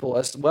the people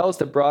as well as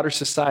the broader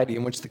society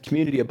in which the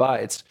community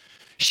abides.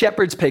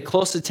 Shepherds pay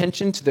close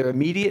attention to their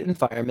immediate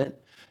environment,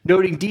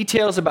 noting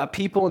details about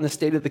people and the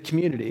state of the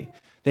community.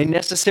 They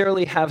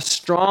necessarily have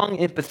strong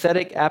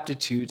empathetic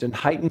aptitudes and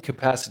heightened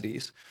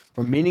capacities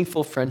for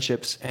meaningful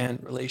friendships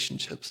and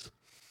relationships.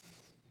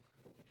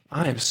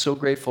 I am so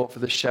grateful for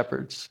the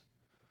shepherds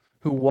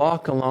who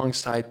walk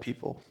alongside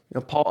people.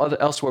 Paul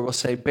elsewhere will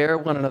say, bear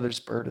one another's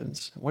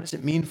burdens. What does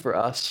it mean for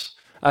us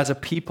as a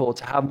people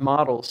to have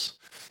models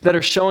that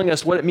are showing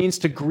us what it means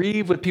to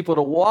grieve with people,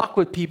 to walk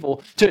with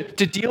people, to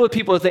deal with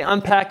people as they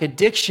unpack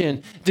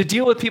addiction, to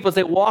deal with people as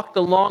they walk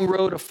the long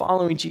road of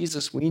following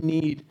Jesus? We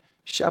need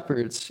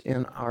shepherds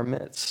in our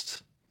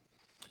midst.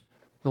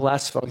 The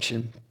last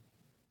function,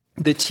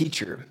 the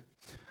teacher.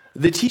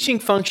 The teaching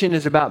function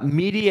is about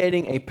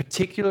mediating a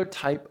particular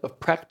type of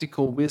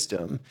practical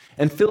wisdom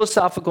and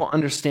philosophical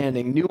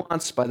understanding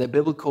nuanced by the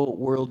biblical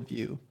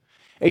worldview.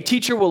 A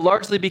teacher will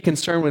largely be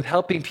concerned with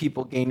helping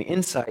people gain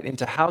insight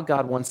into how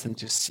God wants them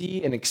to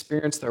see and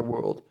experience their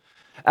world.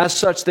 As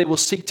such, they will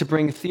seek to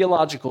bring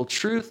theological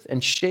truth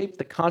and shape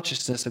the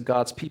consciousness of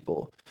God's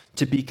people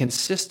to be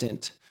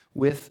consistent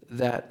with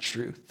that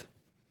truth.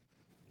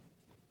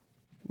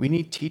 We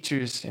need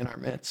teachers in our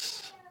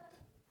midst.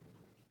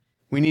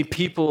 We need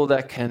people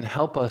that can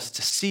help us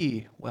to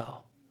see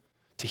well,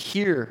 to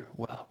hear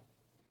well,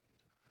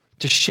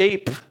 to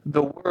shape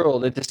the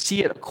world and to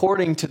see it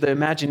according to the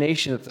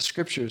imagination that the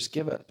scriptures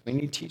give us. We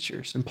need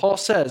teachers. And Paul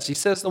says,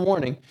 the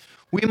warning,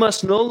 we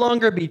must no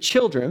longer be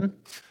children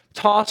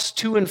tossed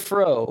to and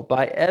fro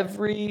by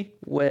every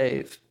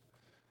wave.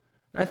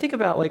 And I think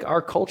about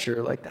our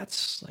culture,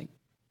 that's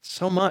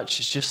so much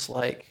is just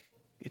like,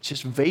 it's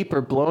just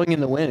vapor blowing in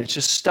the wind. It's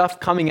just stuff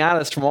coming at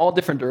us from all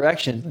different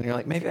directions. And you're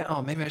like, maybe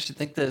I should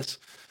think this.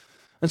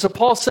 And so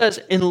Paul says,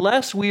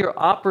 unless we are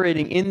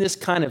operating in this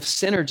kind of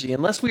synergy,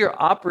 unless we are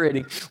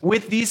operating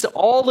with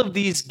all of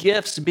these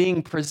gifts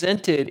being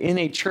presented in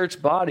a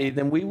church body,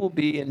 then we will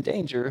be in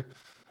danger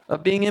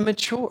of being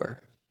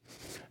immature.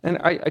 And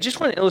I just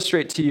want to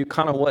illustrate to you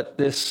kind of what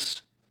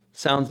this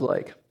sounds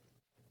like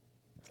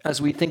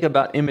as we think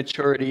about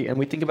immaturity and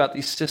we think about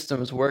these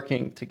systems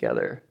working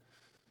together.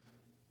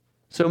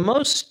 So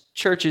most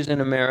churches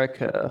in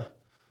America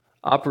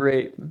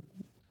operate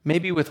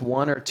maybe with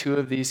one or two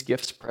of these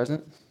gifts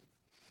present.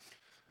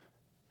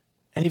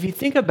 And if you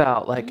think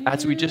about, like,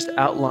 as we just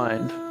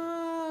outlined,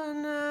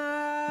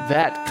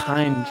 that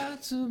kind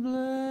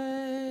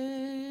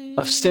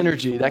of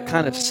synergy, that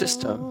kind of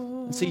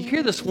system. And so you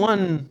hear this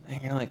one,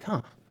 and you're like,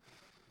 sounds,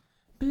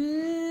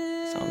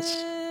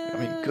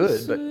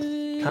 good, but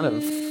kind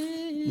of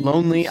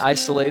lonely,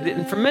 isolated.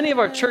 And for many of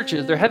our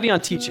churches, they're heavy on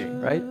teaching,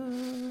 right?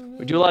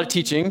 We do a lot of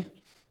teaching.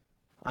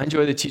 I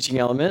enjoy the teaching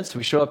elements.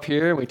 We show up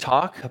here and we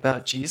talk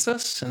about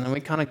Jesus, and then we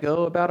kind of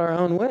go about our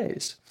own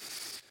ways.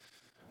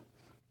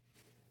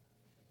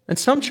 And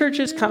some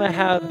churches kind of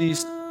have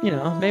these,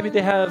 maybe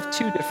they have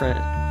two different,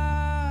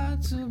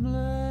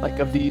 like,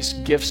 of these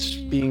gifts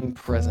being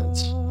present.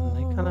 And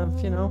they kind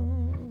of,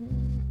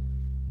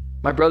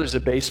 my brother's a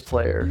bass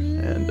player,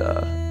 and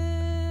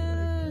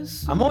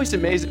I'm always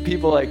amazed at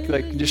people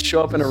like just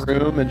show up in a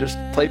room and just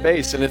play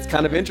bass, and it's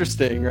kind of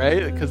interesting,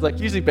 right? Because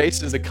usually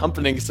bass is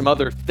accompanying some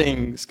other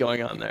things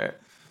going on there.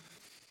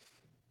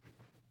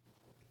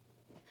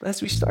 But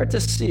as we start to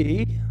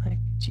see,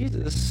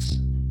 Jesus,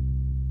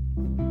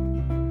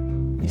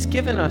 he's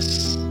given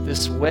us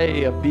this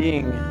way of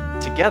being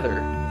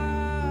together.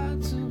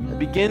 It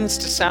begins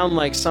to sound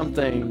like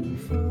something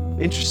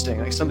interesting,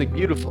 like something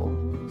beautiful,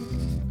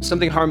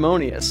 something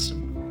harmonious.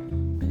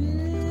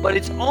 But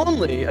it's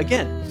only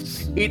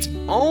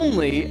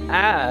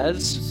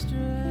as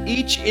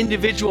each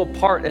individual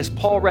part, as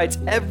Paul writes,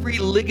 every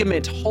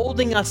ligament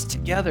holding us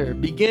together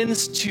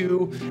begins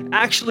to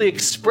actually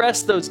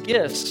express those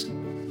gifts.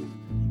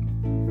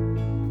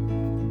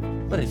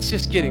 But it's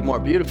just getting more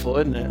beautiful,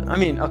 isn't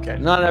it? Okay,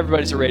 not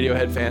everybody's a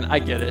Radiohead fan, I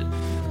get it.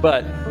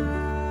 But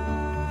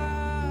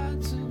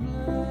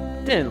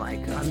then,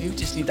 we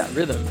just need that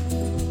rhythm.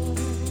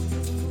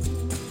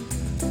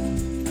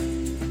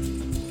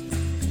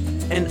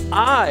 And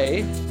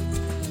I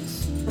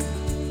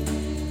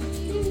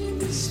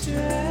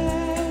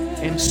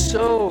am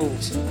so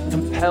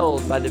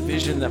compelled by the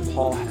vision that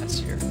Paul has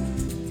here.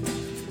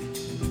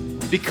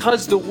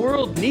 Because the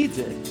world needs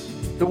it.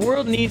 The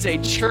world needs a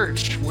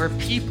church where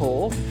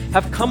people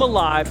have come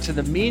alive to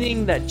the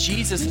meaning that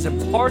Jesus has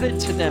imparted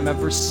to them,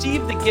 have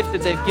received the gift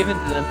that they've given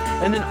to them,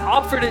 and then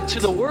offered it to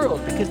the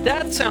world, because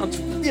that sounds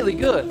really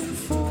good.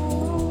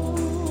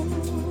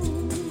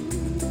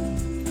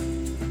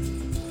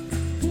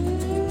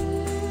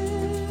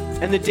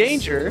 And the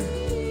danger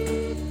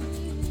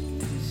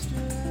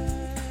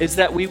is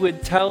that we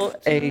would tell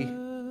a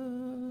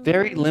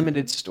very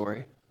limited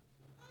story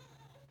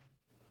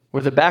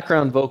where the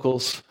background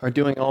vocals are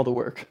doing all the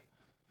work.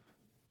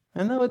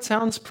 And though it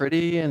sounds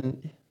pretty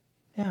and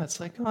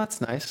it's like, oh,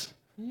 that's nice,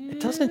 it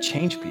doesn't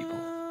change people.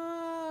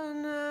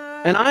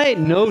 And I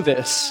know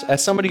this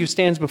as somebody who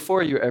stands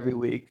before you every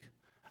week.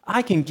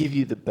 I can give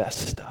you the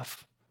best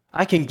stuff.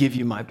 I can give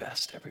you my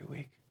best every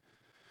week.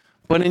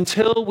 But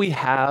until we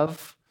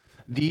have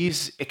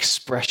these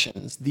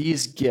expressions,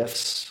 these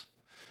gifts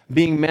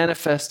being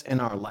manifest in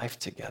our life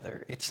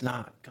together, it's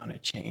not going to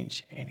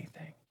change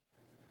anything.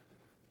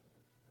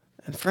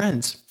 And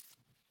friends,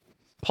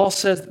 Paul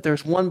says that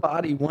there's one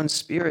body, one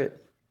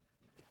spirit.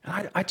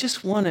 And I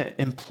just want to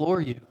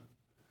implore you.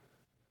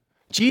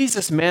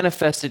 Jesus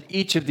manifested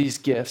each of these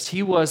gifts.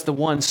 He was the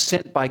one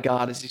sent by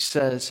God, as he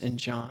says in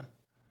John.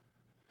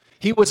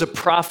 He was a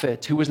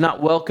prophet who was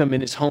not welcome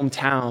in his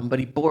hometown, but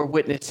he bore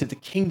witness to the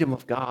kingdom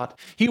of God.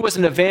 He was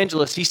an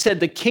evangelist. He said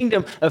the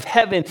kingdom of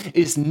heaven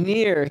is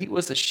near. He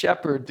was a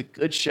shepherd, the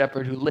good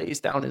shepherd who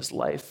lays down his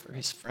life for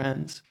his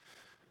friends.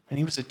 And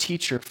he was a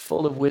teacher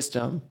full of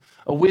wisdom,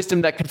 a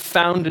wisdom that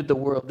confounded the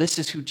world. This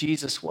is who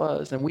Jesus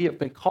was. And we have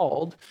been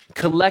called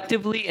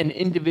collectively and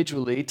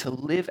individually to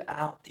live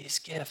out these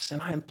gifts.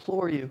 And I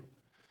implore you,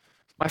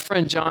 my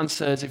friend John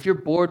says, if you're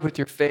bored with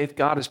your faith,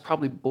 God is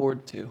probably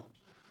bored too.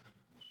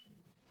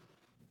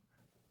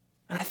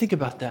 And I think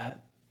about that.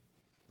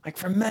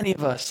 For many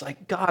of us,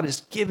 God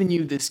has given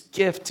you this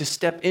gift to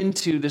step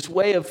into this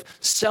way of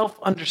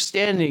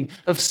self-understanding,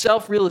 of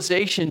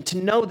self-realization, to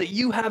know that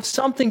you have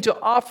something to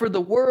offer the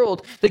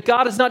world, that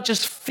God has not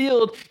just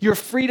filled your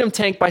freedom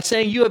tank by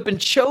saying you have been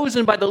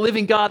chosen by the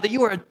living God, that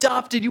you are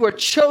adopted, you are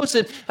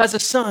chosen as a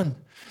son.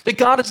 That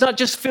God has not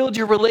just filled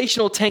your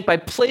relational tank by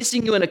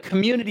placing you in a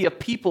community of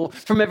people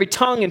from every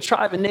tongue and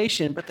tribe and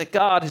nation, but that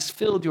God has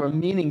filled your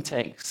meaning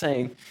tank,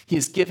 saying he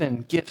has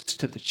given gifts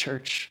to the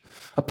church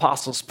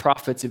apostles,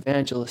 prophets,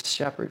 evangelists,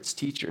 shepherds,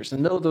 teachers.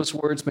 And though those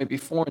words may be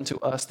foreign to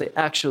us, they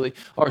actually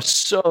are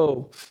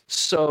so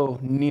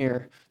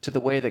near to the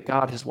way that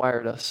God has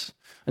wired us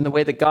and the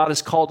way that God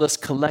has called us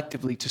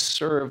collectively to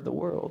serve the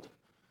world.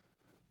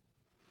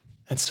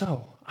 And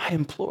so I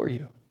implore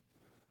you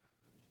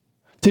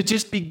to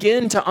just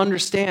begin to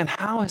understand,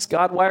 how has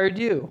God wired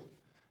you?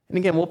 And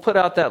again, we'll put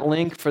out that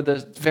link for the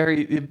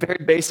very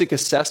basic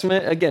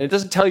assessment. Again, it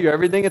doesn't tell you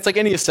everything. It's like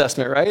any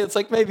assessment, right? It's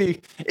like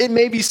it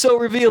may be so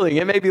revealing.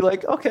 It may be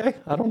like, okay,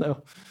 I don't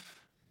know.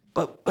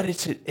 But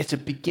it's a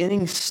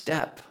beginning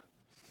step.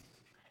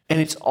 And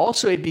it's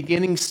also a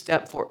beginning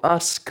step for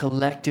us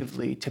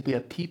collectively to be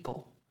a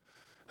people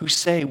who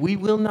say, we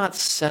will not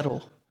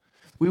settle.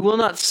 We will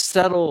not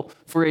settle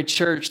for a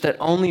church that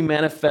only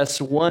manifests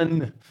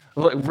one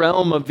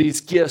realm of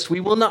these gifts. We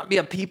will not be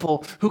a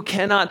people who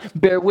cannot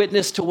bear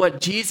witness to what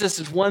Jesus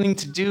is wanting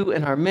to do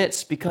in our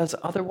midst, because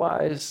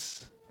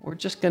otherwise we're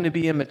just going to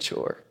be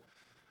immature.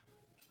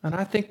 And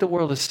I think the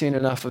world has seen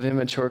enough of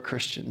immature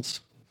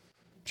Christians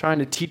trying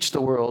to teach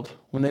the world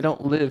when they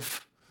don't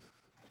live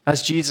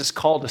as Jesus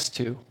called us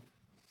to.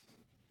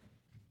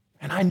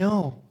 And I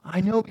know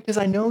because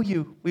I know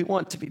you, we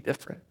want to be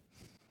different.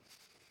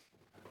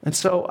 And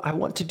so I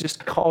want to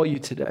just call you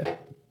today.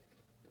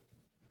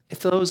 If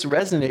those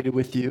resonated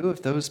with you,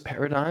 if those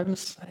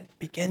paradigms,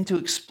 begin to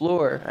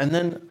explore. And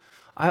then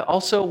I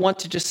also want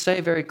to just say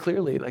very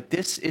clearly, like,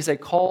 this is a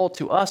call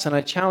to us and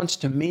a challenge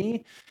to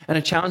me and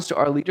a challenge to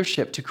our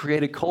leadership to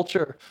create a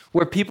culture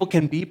where people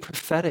can be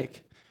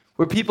prophetic,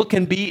 where people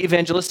can be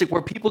evangelistic,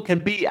 where people can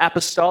be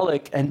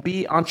apostolic and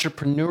be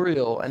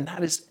entrepreneurial. And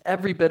that is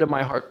every bit of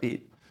my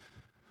heartbeat.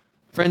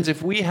 Friends,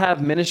 if we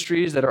have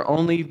ministries that are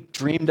only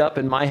dreamed up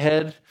in my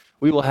head,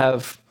 we will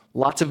have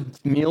lots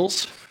of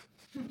meals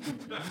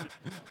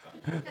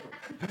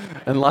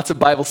and lots of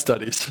Bible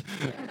studies.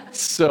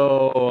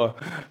 So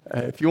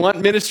if you want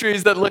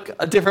ministries that look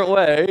a different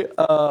way,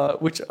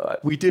 which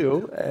we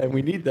do, and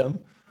we need them,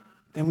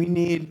 then we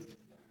need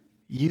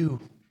you.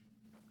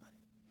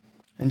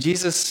 And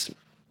Jesus,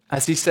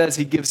 as he says,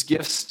 he gives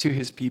gifts to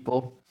his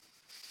people.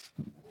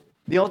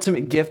 The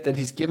ultimate gift that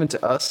he's given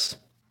to us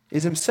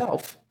is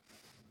himself.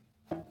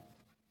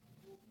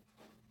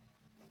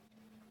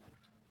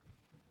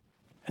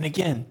 And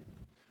again,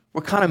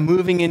 we're kind of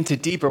moving into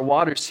deeper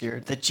waters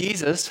here, that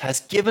Jesus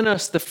has given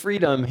us the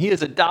freedom. He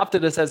has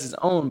adopted us as his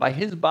own by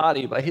his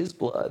body, by his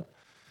blood.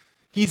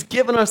 He's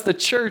given us the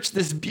church,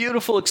 this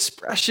beautiful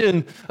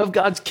expression of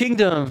God's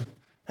kingdom,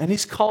 and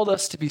he's called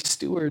us to be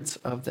stewards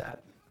of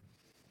that.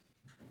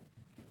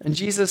 And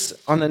Jesus,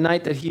 on the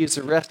night that he is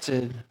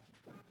arrested,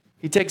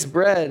 he takes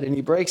bread and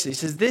he breaks it. He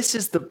says, this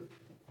is the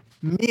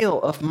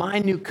meal of my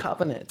new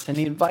covenant. And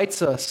he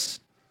invites us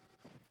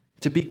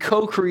to be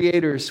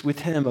co-creators with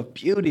him of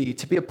beauty,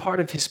 to be a part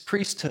of his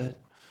priesthood,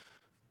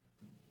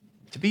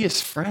 to be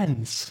his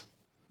friends.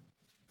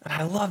 And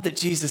I love that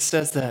Jesus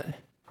says that.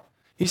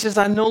 He says,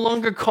 I no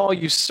longer call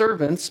you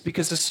servants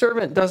because a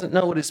servant doesn't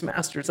know what his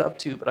master is up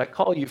to, but I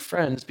call you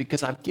friends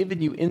because I've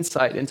given you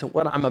insight into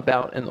what I'm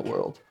about in the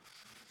world.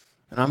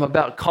 And I'm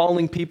about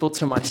calling people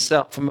to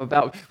myself. I'm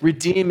about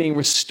redeeming,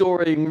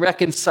 restoring,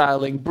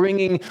 reconciling,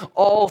 bringing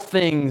all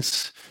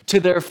things to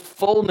their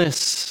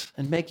fullness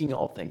and making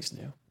all things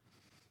new.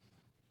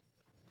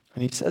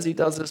 And he says he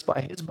does this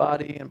by his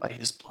body and by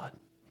his blood.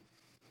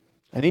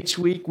 And each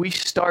week we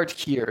start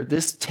here.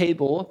 This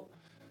table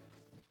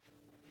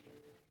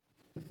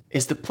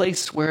is the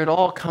place where it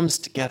all comes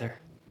together.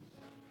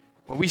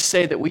 Where we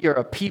say that we are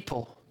a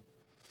people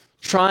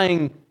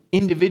trying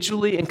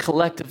individually and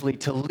collectively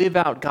to live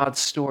out God's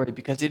story,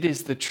 because it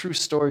is the true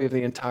story of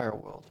the entire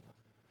world.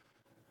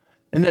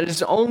 And that it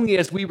is only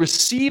as we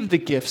receive the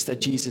gifts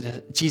that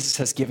Jesus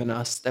has given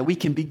us that we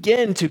can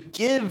begin to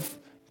give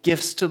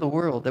gifts to the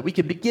world, that we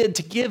can begin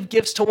to give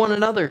gifts to one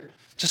another,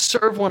 to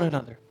serve one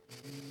another.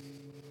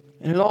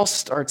 And it all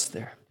starts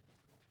there.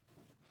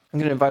 I'm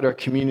going to invite our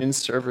communion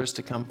servers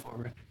to come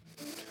forward.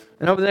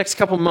 And over the next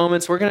couple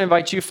moments, we're going to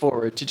invite you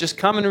forward to just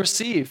come and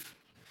receive.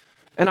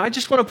 And I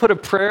just want to put a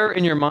prayer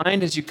in your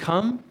mind as you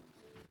come.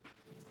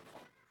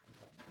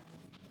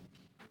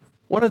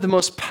 One of the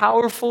most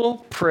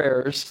powerful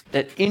prayers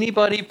that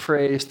anybody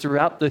prays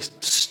throughout the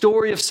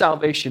story of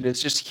salvation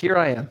is just, here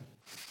I am.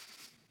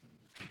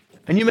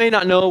 And you may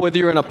not know whether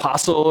you're an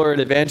apostle or an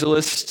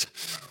evangelist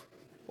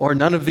or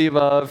none of the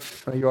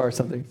above, or you are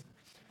something.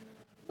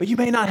 But you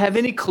may not have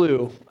any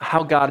clue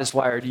how God has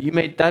wired you.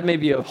 That may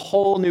be a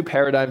whole new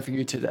paradigm for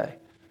you today.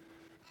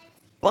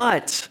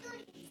 But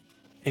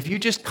if you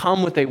just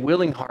come with a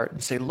willing heart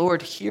and say,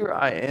 Lord, here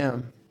I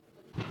am,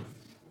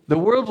 the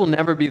world will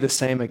never be the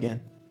same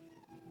again.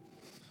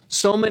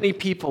 So many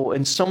people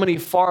in so many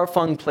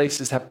far-flung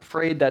places have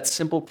prayed that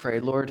simple prayer,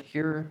 Lord,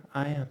 here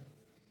I am.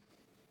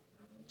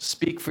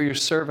 Speak, for your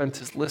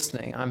servant is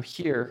listening. I'm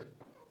here,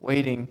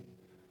 waiting.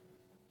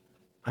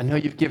 I know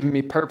you've given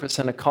me purpose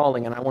and a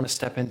calling, and I want to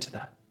step into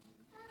that.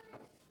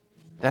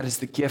 That is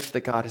the gift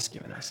that God has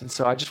given us. And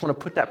so I just want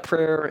to put that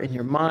prayer in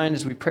your mind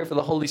as we pray for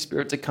the Holy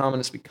Spirit to come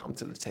and as we come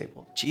to the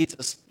table.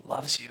 Jesus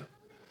loves you.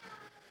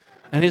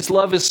 And his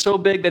love is so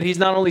big that he's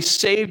not only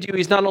saved you,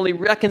 he's not only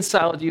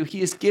reconciled you,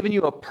 he has given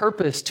you a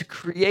purpose to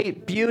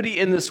create beauty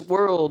in this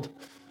world.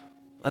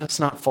 Let us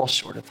not fall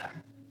short of that.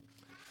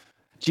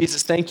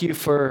 Jesus, thank you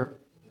for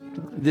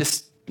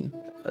this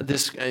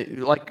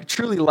like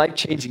truly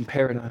life-changing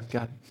paradigm,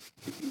 God.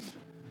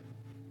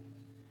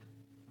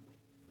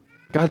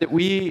 God, that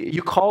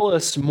you call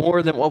us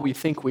more than what we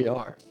think we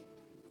are.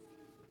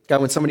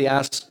 God, when somebody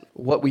asks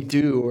what we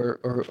do or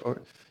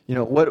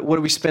what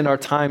do we spend our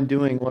time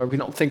doing, or we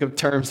don't think of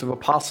terms of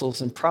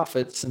apostles and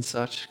prophets and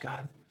such,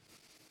 God.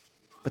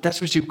 But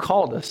that's what you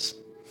called us.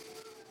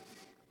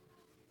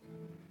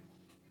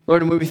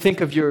 Lord, and when we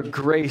think of your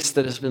grace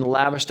that has been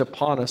lavished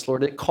upon us,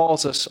 Lord, it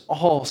calls us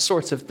all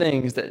sorts of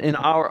things that in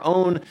our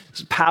own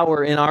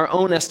power, in our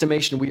own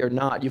estimation, we are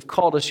not. You've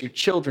called us your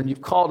children.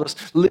 You've called us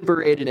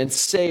liberated and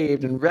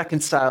saved and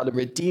reconciled and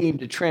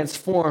redeemed and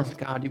transformed,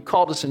 God. You've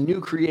called us a new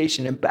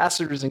creation,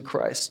 ambassadors in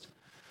Christ.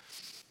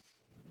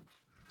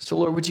 So,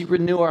 Lord, would you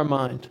renew our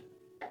mind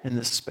in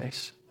this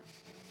space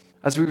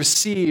as we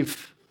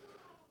receive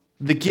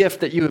the gift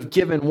that you have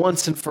given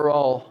once and for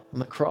all on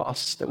the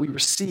cross, that we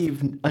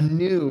receive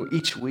anew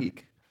each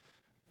week.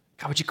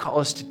 God, would you call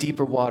us to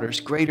deeper waters,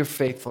 greater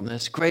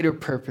faithfulness, greater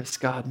purpose,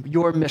 God,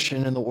 your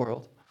mission in the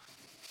world.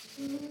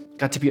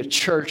 God, to be a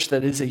church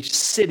that is a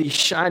city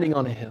shining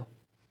on a hill.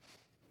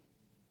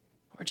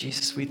 Lord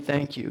Jesus, we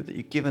thank you that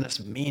you've given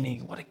us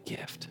meaning. What a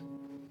gift.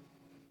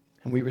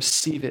 And we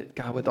receive it,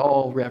 God, with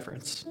all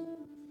reverence.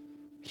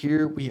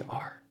 Here we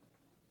are.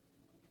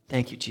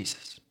 Thank you,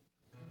 Jesus.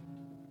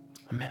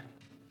 Amen.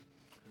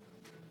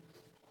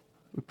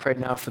 We pray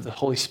now for the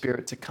Holy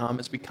Spirit to come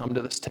as we come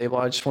to this table.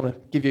 I just want to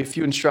give you a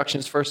few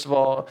instructions. First of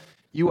all,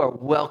 you are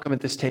welcome at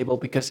this table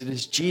because it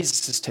is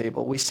Jesus'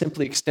 table. We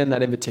simply extend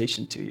that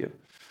invitation to you.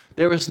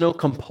 There is no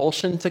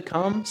compulsion to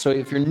come. So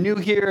if you're new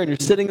here and you're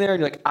sitting there and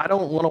you're like, I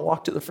don't want to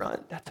walk to the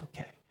front, that's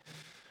okay.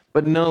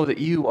 But know that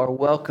you are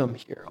welcome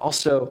here.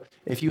 Also,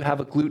 if you have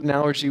a gluten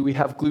allergy, we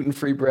have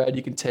gluten-free bread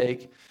you can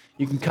take.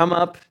 You can come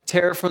up,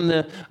 tear from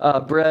the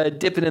bread,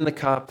 dip it in the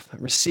cup,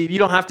 and receive. You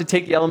don't have to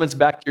take the elements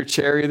back to your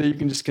chair either. You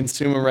can just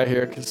consume them right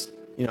here because,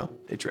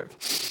 they drip.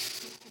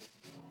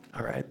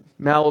 All right.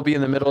 Mal will be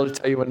in the middle to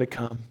tell you when to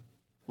come.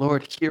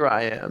 Lord, here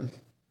I am.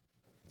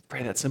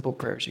 Pray that simple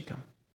prayer as you come.